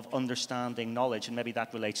of understanding knowledge, and maybe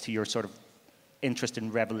that relates to your sort of interest in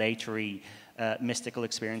revelatory, mystical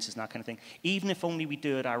experiences and that kind of thing, even if only we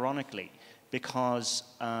do it ironically, because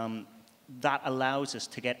that allows us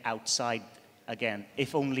to get outside again,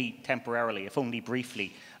 if only temporarily, if only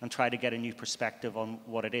briefly, and try to get a new perspective on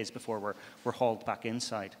what it is before we're hauled back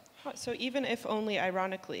inside. So even if only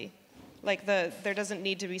ironically, like there doesn't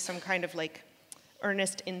need to be some kind of like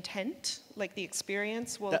earnest intent, like the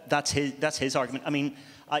experience will... That's his argument. I mean,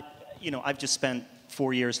 I've just spent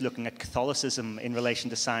 4 years looking at Catholicism in relation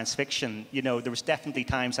to science fiction. There was definitely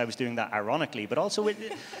times I was doing that ironically, but also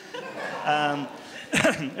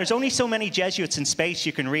there's only so many Jesuits in space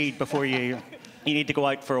you can read before you need to go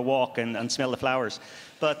out for a walk and smell the flowers.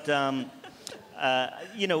 But,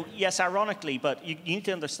 yes, ironically, but you need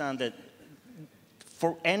to understand that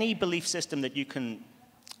for any belief system that you can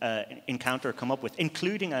encounter or come up with,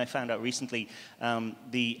 including, I found out recently,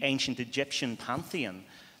 the ancient Egyptian pantheon,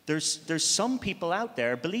 there's some people out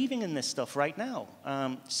there believing in this stuff right now.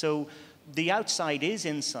 So the outside is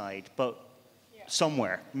inside, but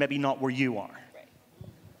somewhere, maybe not where you are.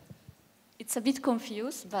 It's a bit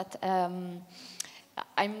confused, but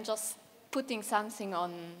I'm just putting something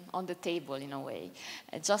on the table in a way.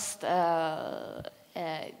 Just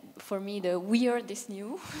for me, the weird is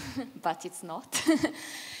new, but it's not.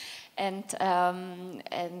 and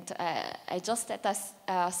I just had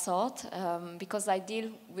a thought, because I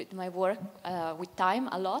deal with my work with time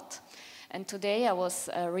a lot. And today I was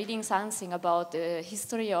reading something about the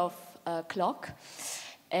history of Clarke.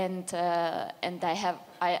 And I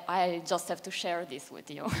just have to share this with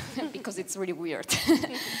you because it's really weird.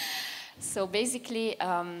 So basically,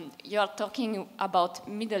 you are talking about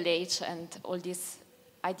middle age and all these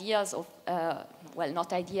ideas of, well,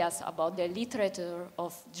 not ideas, about the literature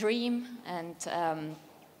of dream and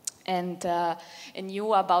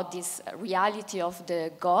you about this reality of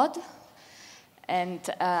the God. And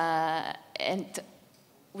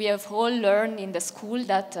we have all learned in the school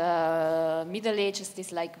that middle age is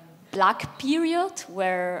this like black period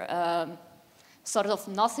where sort of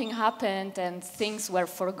nothing happened and things were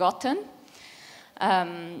forgotten.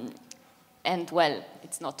 And well,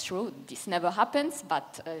 it's not true, this never happens,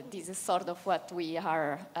 but this is sort of what we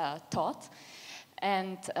are taught.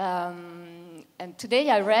 And today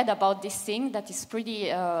I read about this thing that is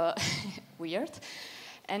pretty weird.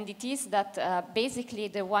 And it is that basically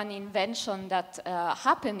the one invention that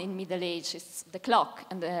happened in Middle Age is the clock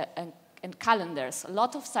and calendars. A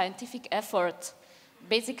lot of scientific effort,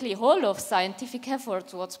 basically all of scientific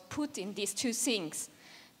effort was put in these two things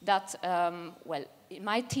that, well, in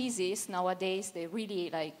my thesis nowadays, they really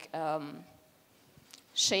like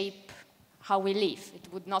shape how we live. It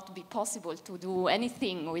would not be possible to do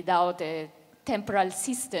anything without a temporal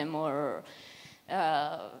system or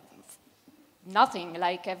nothing.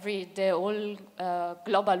 Like the whole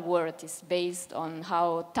global world is based on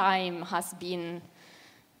how time has been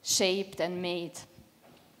shaped and made.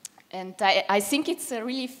 And I think it's a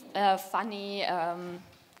really funny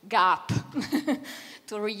gap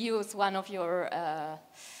to reuse one of your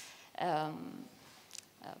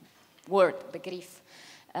word, begriff.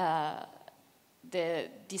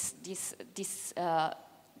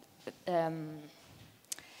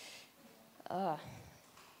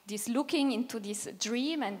 This looking into this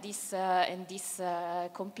dream and this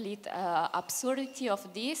complete absurdity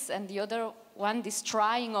of this, and the other one, this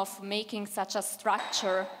trying of making such a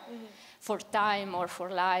structure for time or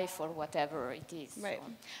for life or whatever it is. Right.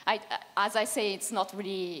 So as I say, it's not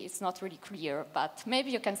really clear, but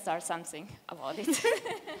maybe you can start something about it.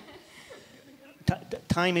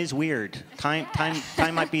 Time is weird. Time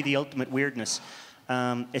might be the ultimate weirdness,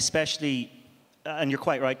 especially. And you're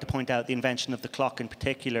quite right to point out the invention of the clock in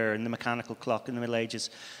particular, and the mechanical clock in the Middle Ages.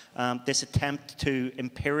 This attempt to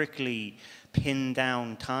empirically pin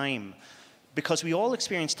down time, because we all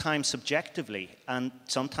experience time subjectively, and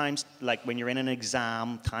sometimes, like when you're in an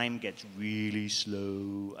exam, time gets really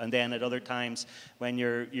slow, and then at other times, when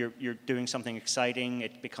you're doing something exciting,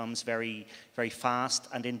 it becomes very, very fast,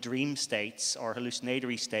 and in dream states or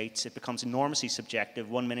hallucinatory states, it becomes enormously subjective.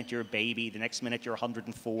 1 minute you're a baby, the next minute you're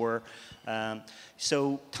 104.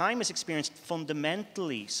 So time is experienced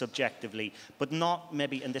fundamentally subjectively, but not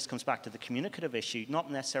maybe, and this comes back to the communicative issue,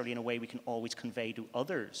 not necessarily in a way we can always convey to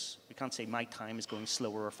others. We can't say my time is going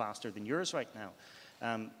slower or faster than yours right now.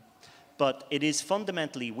 But it is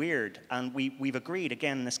fundamentally weird, and we've agreed,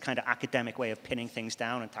 again, this kind of academic way of pinning things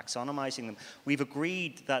down and taxonomizing them, we've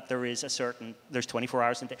agreed that there's 24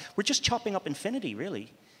 hours in a day. We're just chopping up infinity,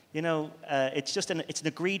 really. You know, it's an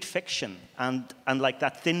agreed fiction, and like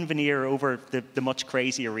that thin veneer over the much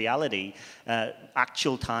crazier reality,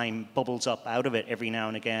 actual time bubbles up out of it every now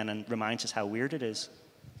and again and reminds us how weird it is.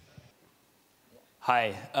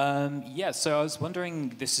 Hi. Yeah, so I was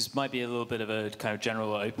wondering, might be a little bit of a kind of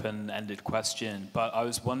general open-ended question, but I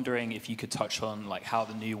was wondering if you could touch on like how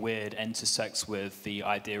the new weird intersects with the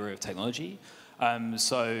idea of technology.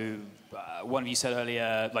 So one of you said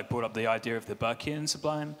earlier, like brought up the idea of the Burkean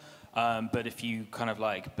sublime, but if you kind of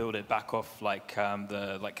like build it back off like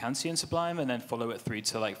the like Kantian sublime and then follow it through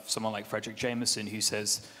to like someone like Frederick Jameson, who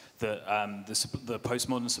says that the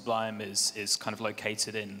postmodern sublime is kind of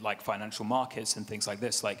located in like financial markets and things like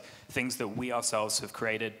this, like things that we ourselves have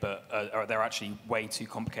created, but they're actually way too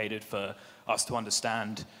complicated for us to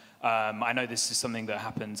understand. I know this is something that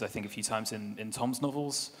happens, I think, a few times in Tom's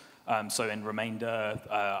novels. So in Remainder,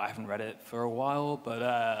 I haven't read it for a while, but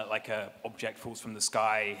like a object falls from the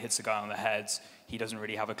sky, hits a guy on the head. He doesn't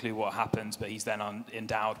really have a clue what happens, but he's then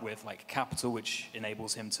endowed with like capital, which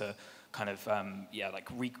enables him to kind of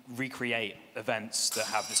recreate events that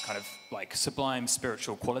have this kind of like sublime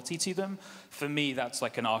spiritual quality to them. For me, that's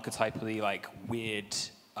like an archetypally like weird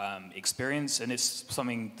experience, and it's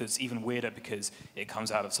something that's even weirder because it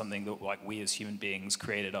comes out of something that like we as human beings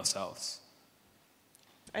created ourselves.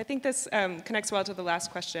 I think this connects well to the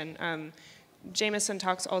last question. Jameson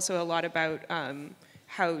talks also a lot about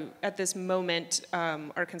how at this moment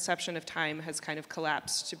our conception of time has kind of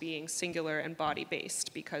collapsed to being singular and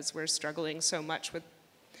body-based because we're struggling so much with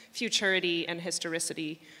futurity and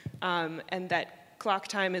historicity, and that clock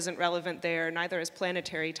time isn't relevant there, neither is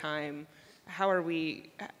planetary time. How are we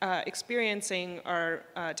experiencing our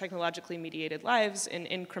technologically mediated lives in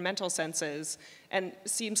incremental senses? And it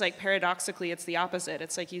seems like paradoxically it's the opposite.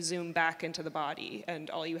 It's like you zoom back into the body and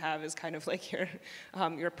all you have is kind of like your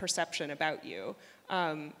perception about you.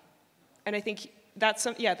 And I think that's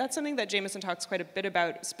something that Jameson talks quite a bit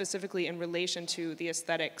about, specifically in relation to the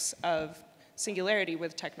aesthetics of singularity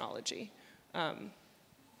with technology.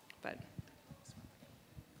 But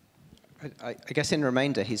I guess in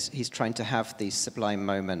Remainder, he's trying to have these sublime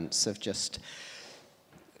moments of just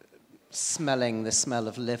smelling the smell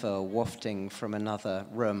of liver wafting from another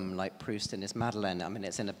room, like Proust in his Madeleine. I mean,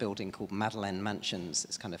 it's in a building called Madeleine Mansions.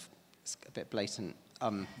 It's a bit blatant.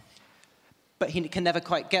 But he can never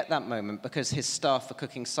quite get that moment because his staff are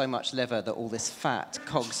cooking so much liver that all this fat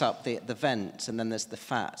cogs up the vent, and then there's the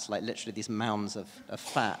fat, like literally these mounds of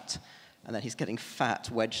fat. And then he's getting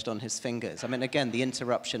fat wedged on his fingers. I mean, again, the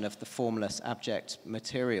interruption of the formless, abject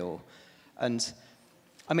material. And,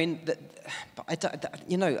 I mean,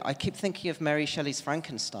 I keep thinking of Mary Shelley's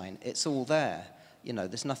Frankenstein. It's all there. You know,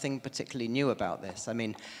 there's nothing particularly new about this. I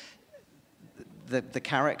mean, the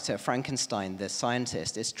character, Frankenstein, the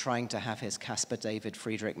scientist, is trying to have his Caspar David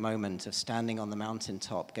Friedrich moment of standing on the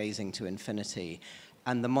mountaintop, gazing to infinity.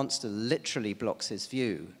 And the monster literally blocks his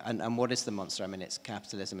view. And what is the monster? I mean, it's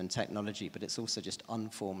capitalism and technology, but it's also just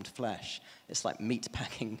unformed flesh. It's like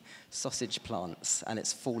meat-packing sausage plants, and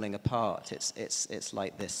it's falling apart. It's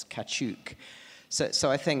like this caoutchouc. So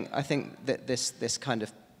I think that this kind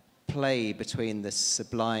of play between the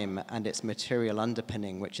sublime and its material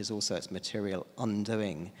underpinning, which is also its material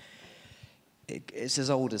undoing, it's as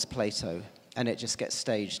old as Plato, and it just gets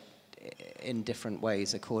staged in different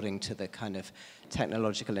ways according to the kind of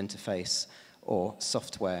technological interface or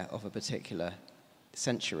software of a particular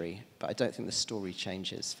century, but I don't think the story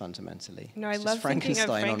changes fundamentally. No, I love thinking of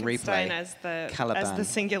Frankenstein as the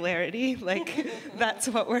singularity. Like, that's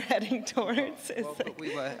what we're heading towards.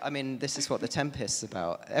 I mean, this is what The Tempest's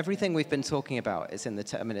about. Everything we've been talking about is in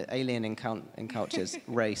alien encounters,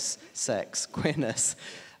 race, sex, queerness,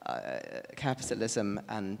 capitalism,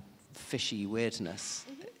 and fishy weirdness.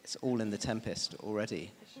 It's all in The Tempest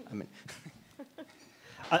already.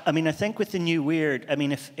 I mean, I think with the new weird, I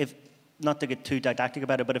mean, if not to get too didactic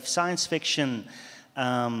about it, but if science fiction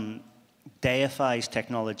deifies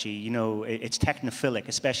technology, you know, it's technophilic,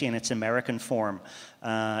 especially in its American form.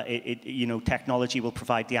 You know, technology will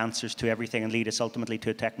provide the answers to everything and lead us ultimately to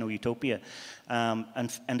a techno-utopia.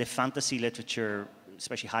 And if fantasy literature,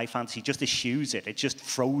 especially high fantasy, just eschews it, it's just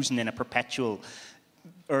frozen in a perpetual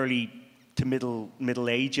early to middle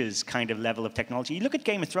ages kind of level of technology. You look at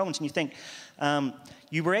Game of Thrones and you think,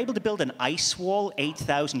 you were able to build an ice wall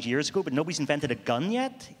 8,000 years ago, but nobody's invented a gun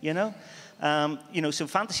yet, you know? So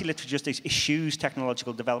fantasy literature just eschews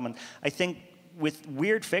technological development. I think with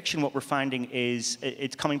weird fiction, what we're finding is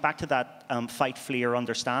it's coming back to that fight, flee, or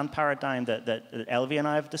understand paradigm that Elvia and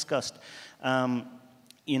I have discussed.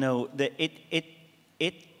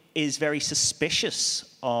 It is very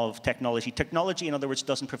suspicious of technology. Technology, in other words,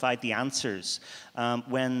 doesn't provide the answers.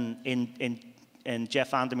 When in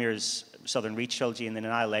Jeff Vandermeer's Southern Reach trilogy and in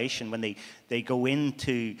Annihilation, when the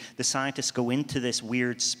scientists go into this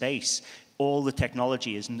weird space, all the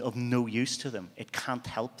technology is of no use to them. It can't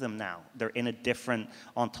help them now. They're in a different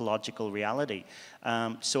ontological reality.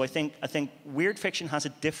 So I think weird fiction has a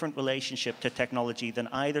different relationship to technology than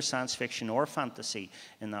either science fiction or fantasy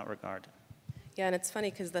in that regard. Yeah, and it's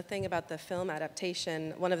funny because the thing about the film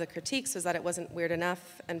adaptation, one of the critiques was that it wasn't weird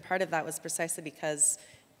enough, and part of that was precisely because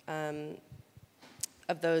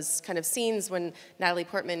of those kind of scenes when Natalie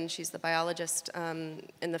Portman, she's the biologist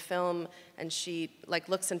in the film, and she like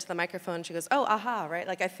looks into the microphone and she goes, "Oh, aha," right?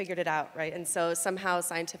 Like I figured it out, right? And so somehow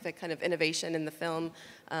scientific kind of innovation in the film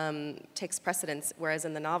takes precedence, whereas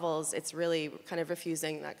in the novels, it's really kind of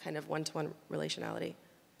refusing that kind of one-to-one relationality.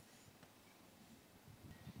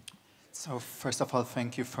 So first of all,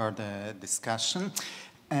 thank you for the discussion.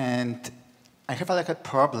 And I have a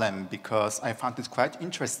problem because I found it quite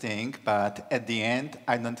interesting, but at the end,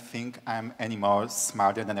 I don't think I'm any more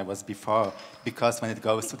smarter than I was before, because when it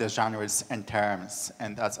goes to the genres and terms,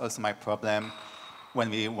 and that's also my problem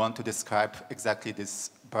when we want to describe exactly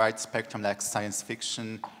this broad spectrum like science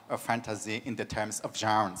fiction or fantasy in the terms of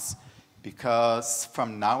genres. Because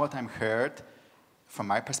from now what I'm heard, from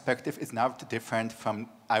my perspective, is now different from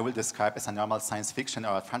I will describe as a normal science fiction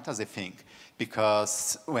or a fantasy thing.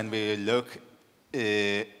 Because when we look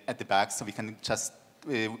at the back, so we can just,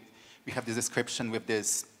 we have this description with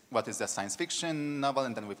this, what is a science fiction novel,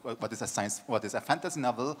 and then with what is a fantasy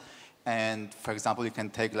novel. And for example, you can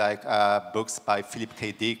take like books by Philip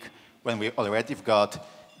K. Dick, when we already got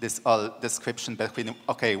this all description between,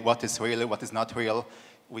 okay, what is real, what is not real.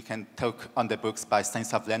 We can talk on the books by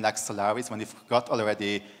Stanislav Lem, like Solaris, when we've got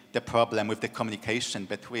already the problem with the communication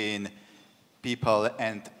between people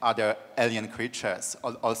and other alien creatures.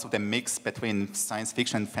 Also the mix between science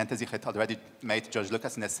fiction and fantasy had already made George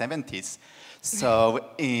Lucas in the 70s. So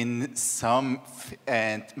in some,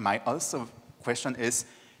 and my also question is,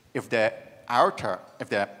 if the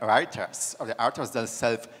writers or the authors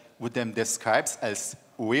themselves would them describe as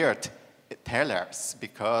weird tellers,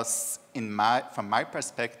 because from my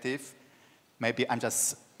perspective, maybe I'm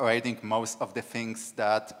just reading most of the things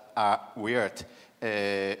that are weird,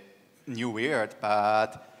 new weird,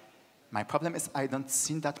 but my problem is I don't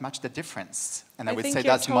see that much the difference. And I would say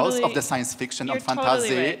that most of the science fiction or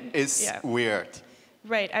fantasy is weird.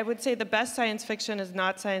 Right, I would say the best science fiction is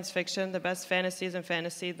not science fiction, the best fantasy isn't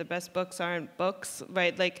fantasy, the best books aren't books,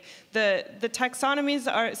 right? Like, the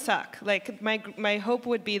taxonomies suck. Like, my hope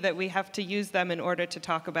would be that we have to use them in order to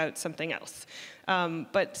talk about something else.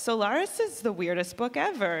 But Solaris is the weirdest book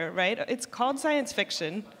ever, right? It's called science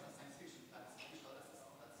fiction.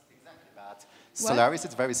 Solaris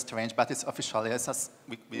is very strange, but it's officially as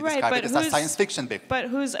we describe it as a science fiction book. But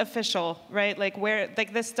who's official, right?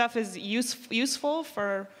 Like this stuff is useful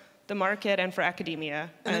for the market and for academia.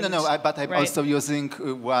 But I'm also using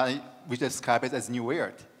why we describe it as new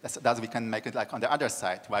weird. That's we can make it like on the other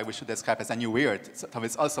side. Why we should describe it as a new weird. So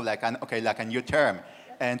it's also like a new term.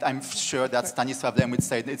 And I'm sure that Stanislav Lem would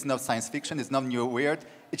say it's not science fiction, it's not new weird,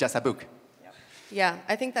 it's just a book. Yeah,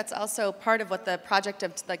 I think that's also part of what the project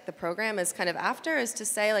of like the program is kind of after, is to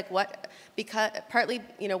say like what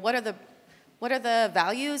are the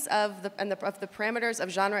values of the parameters of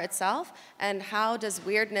genre itself, and how does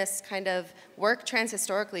weirdness kind of work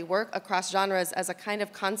transhistorically, work across genres as a kind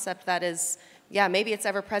of concept that is, yeah, maybe it's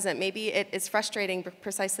ever present, maybe it is frustrating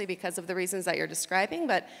precisely because of the reasons that you're describing,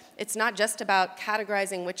 but it's not just about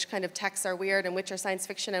categorizing which kind of texts are weird and which are science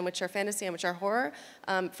fiction and which are fantasy and which are horror,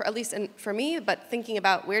 at least for me, but thinking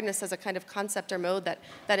about weirdness as a kind of concept or mode that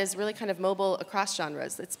is really kind of mobile across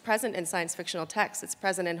genres. It's present in science fictional texts, it's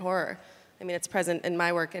present in horror. I mean, it's present in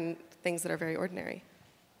my work and things that are very ordinary.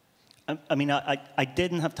 I mean, I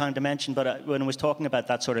didn't have time to mention, but when I was talking about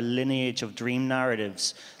that sort of lineage of dream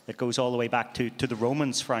narratives that goes all the way back to the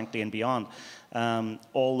Romans, frankly, and beyond,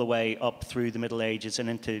 all the way up through the Middle Ages and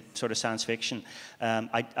into sort of science fiction,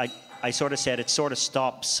 I sort of said it sort of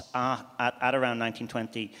stops at around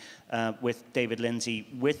 1920 with David Lindsay,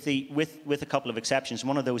 with a couple of exceptions.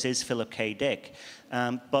 One of those is Philip K. Dick.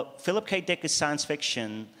 But Philip K. Dick is science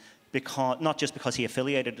fiction not just because he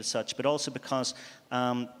affiliated as such, but also because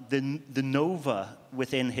the nova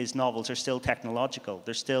within his novels are still technological.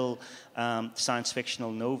 They're still science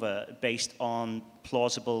fictional nova based on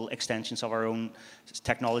plausible extensions of our own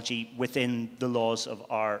technology within the laws of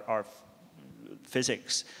our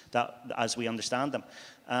physics as we understand them.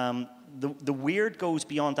 The weird goes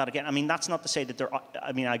beyond that again. I mean, that's not to say that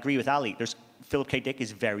I mean, I agree with Ali. Philip K. Dick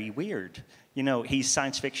is very weird. You know, he's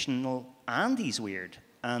science fictional and he's weird.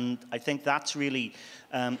 And I think that's really,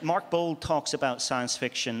 Mark Bold talks about science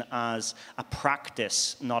fiction as a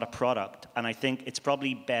practice, not a product. And I think it's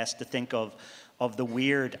probably best to think of the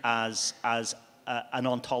weird as an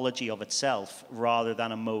ontology of itself rather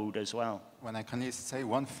than a mode as well. When I can say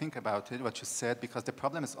one thing about it, what you said, because the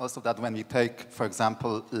problem is also that when we take, for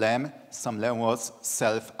example, Lem was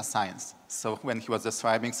self-a-science. So when he was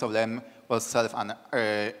describing, so Lem was he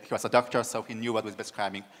was a doctor, so he knew what he was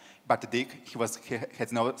describing. But Dick, he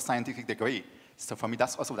had no scientific degree. So for me,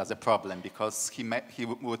 that's a problem, because he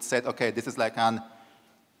would say, okay, this is like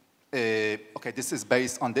okay, this is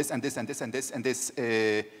based on this and this and this and this and this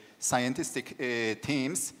scientific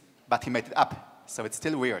themes, but he made it up. So it's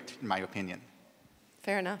still weird, in my opinion.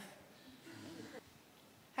 Fair enough.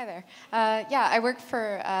 Hi there. Yeah, I work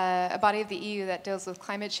for a body of the EU that deals with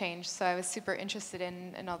climate change, so I was super interested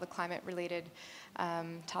in all the climate-related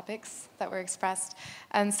topics that were expressed.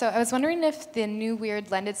 And so I was wondering if the new weird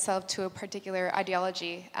lend itself to a particular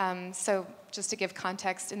ideology. So just to give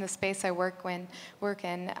context, in the space I work in,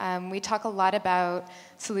 we talk a lot about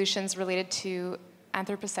solutions related to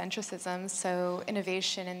anthropocentrism, so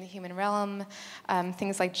innovation in the human realm,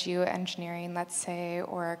 things like geoengineering, let's say,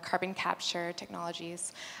 or carbon capture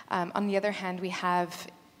technologies. On the other hand, we have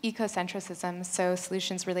ecocentrism, so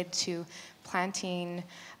solutions related to planting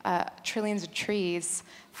trillions of trees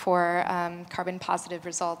for carbon positive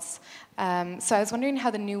results. So I was wondering how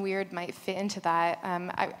the new weird might fit into that.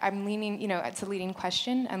 I'm leaning, it's a leading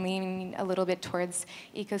question. I'm leaning a little bit towards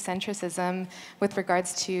ecocentrism with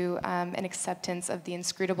regards to an acceptance of the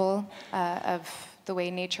inscrutable, of the way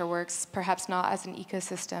nature works, perhaps not as an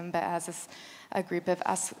ecosystem, but as a group of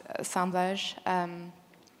assemblage,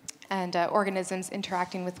 and organisms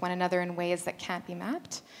interacting with one another in ways that can't be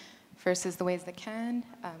mapped versus the ways that can.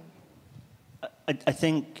 I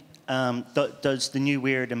think, does the new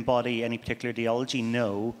weird embody any particular ideology?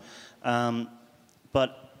 No.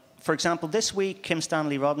 But, for example, this week, Kim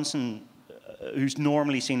Stanley Robinson, who's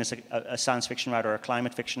normally seen as a science fiction writer or a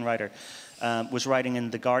climate fiction writer, was writing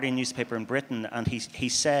in the Guardian newspaper in Britain, and he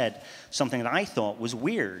said something that I thought was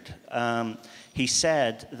weird. He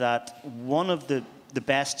said that one of the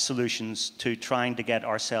best solutions to trying to get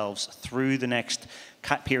ourselves through the next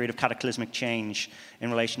period of cataclysmic change in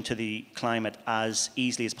relation to the climate as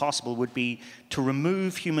easily as possible would be to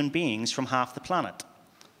remove human beings from half the planet.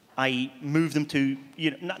 I move them to,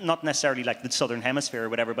 not necessarily like the southern hemisphere or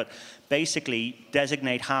whatever, but basically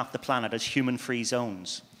designate half the planet as human-free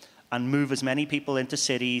zones and move as many people into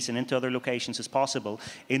cities and into other locations as possible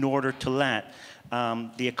in order to let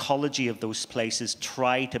the ecology of those places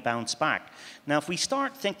try to bounce back. Now, if we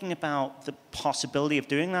start thinking about the possibility of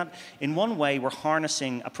doing that, in one way, we're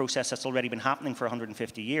harnessing a process that's already been happening for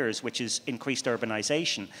 150 years, which is increased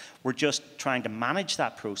urbanization. We're just trying to manage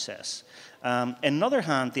that process. On the other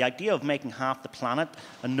hand, the idea of making half the planet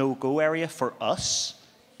a no-go area for us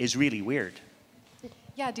is really weird.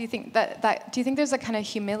 Yeah, do you think do you think there's a kind of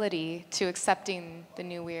humility to accepting the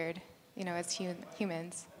new weird, as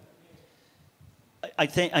humans? I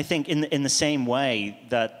think in the same way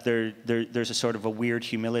that there's a sort of a weird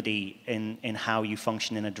humility in how you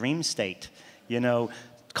function in a dream state.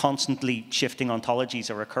 Constantly shifting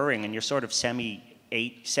ontologies are occurring, and you're sort of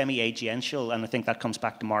semi-agential, and I think that comes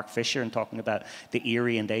back to Mark Fisher and talking about the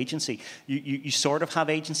eerie and agency. You sort of have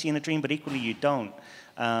agency in a dream, but equally you don't.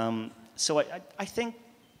 So I think,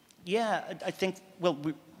 well,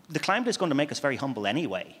 the climate is going to make us very humble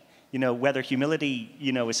anyway. Whether humility,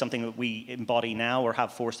 is something that we embody now or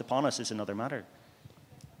have forced upon us is another matter.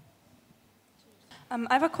 I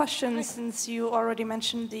have a question, since you already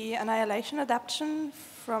mentioned the annihilation adaptation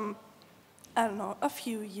from, I don't know, a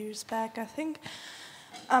few years back, I think.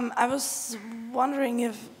 I was wondering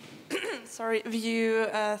if, if you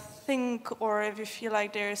think or if you feel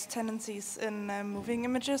like there's tendencies in moving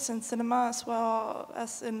images in cinema as well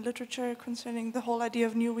as in literature concerning the whole idea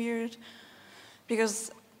of new weird.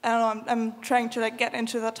 Because, I don't know, I'm trying to get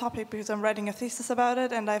into that topic because I'm writing a thesis about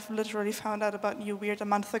it, and I've literally found out about new weird a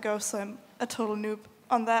month ago, so I'm a total noob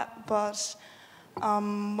on that. But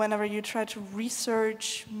whenever you try to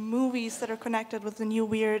research movies that are connected with the new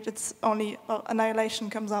weird, it's only Annihilation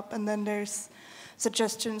comes up, and then there's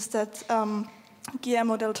suggestions that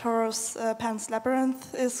Guillermo del Toro's Pan's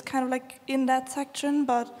Labyrinth is kind of in that section.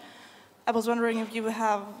 But I was wondering if you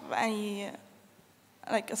have any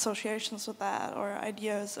associations with that or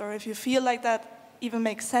ideas, or if you feel like that even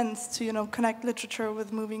makes sense to connect literature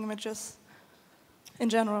with moving images in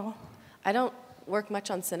general. I don't work much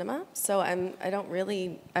on cinema, so I don't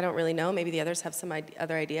really know. Maybe the others have some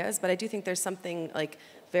other ideas, but I do think there's something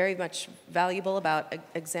very much valuable about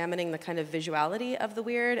examining the kind of visuality of the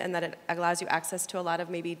weird, and that it allows you access to a lot of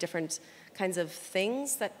maybe different kinds of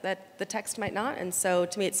things that the text might not. And so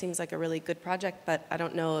to me it seems like a really good project, but I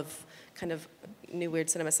don't know of kind of new weird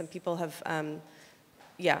cinema. Some people have, I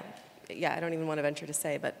don't even want to venture to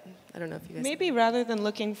say, but I don't know if you guys... Maybe rather than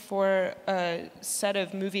looking for a set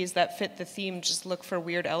of movies that fit the theme, just look for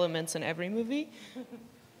weird elements in every movie.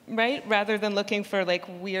 Right? Rather than looking for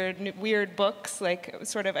weird books,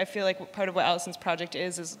 I feel like part of what Alison's project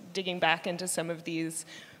is digging back into some of these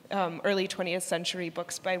early 20th century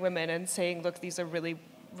books by women and saying, look, these are really,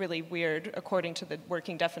 really weird according to the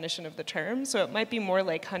working definition of the term. So it might be more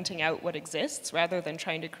like hunting out what exists rather than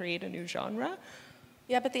trying to create a new genre.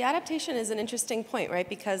 Yeah, but the adaptation is an interesting point, right?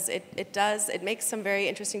 Because it makes some very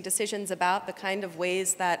interesting decisions about the kind of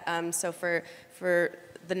ways that, so for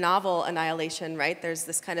the novel Annihilation, right? There's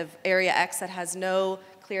this kind of area X that has no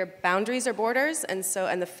clear boundaries or borders, and so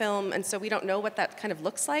we don't know what that kind of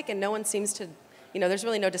looks like, and no one seems to, there's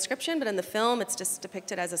really no description, but in the film it's just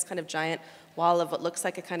depicted as this kind of giant wall of what looks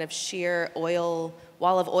like a kind of sheer wall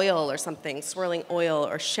of oil or something, swirling oil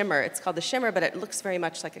or shimmer. It's called the shimmer, but it looks very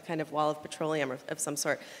much like a kind of wall of petroleum of some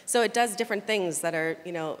sort. So it does different things that are,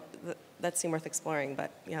 that seem worth exploring,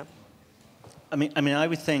 but yeah. I mean, I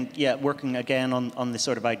would think, working again on this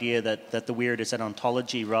sort of idea that the weird is an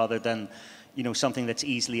ontology rather than, something that's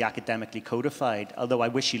easily academically codified, although I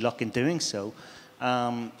wish you luck in doing so.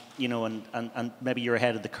 And maybe you're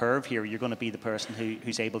ahead of the curve here. You're going to be the person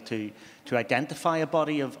who's able to identify a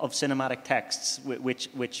body of cinematic texts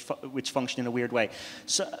which function in a weird way.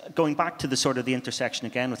 So going back to the intersection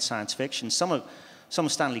again with science fiction, some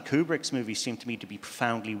of Stanley Kubrick's movies seem to me to be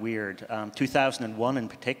profoundly weird. 2001 in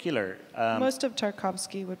particular. Most of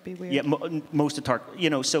Tarkovsky would be weird. Yeah, most of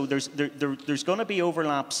Tarkovsky. So there's going to be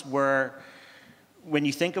overlaps where, when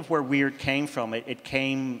you think of where weird came from, it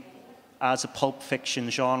came as a pulp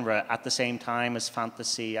fiction genre at the same time as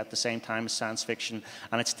fantasy, at the same time as science fiction,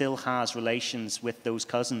 and it still has relations with those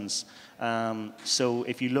cousins. So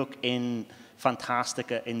if you look in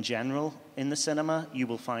Fantastica in general in the cinema, you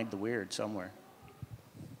will find the weird somewhere.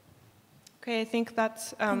 Okay, I think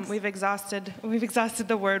that's we've exhausted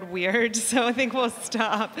the word weird, so I think we'll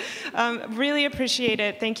stop. Really appreciate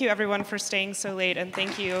it. Thank you everyone for staying so late, and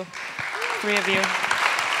thank you, 3 of you.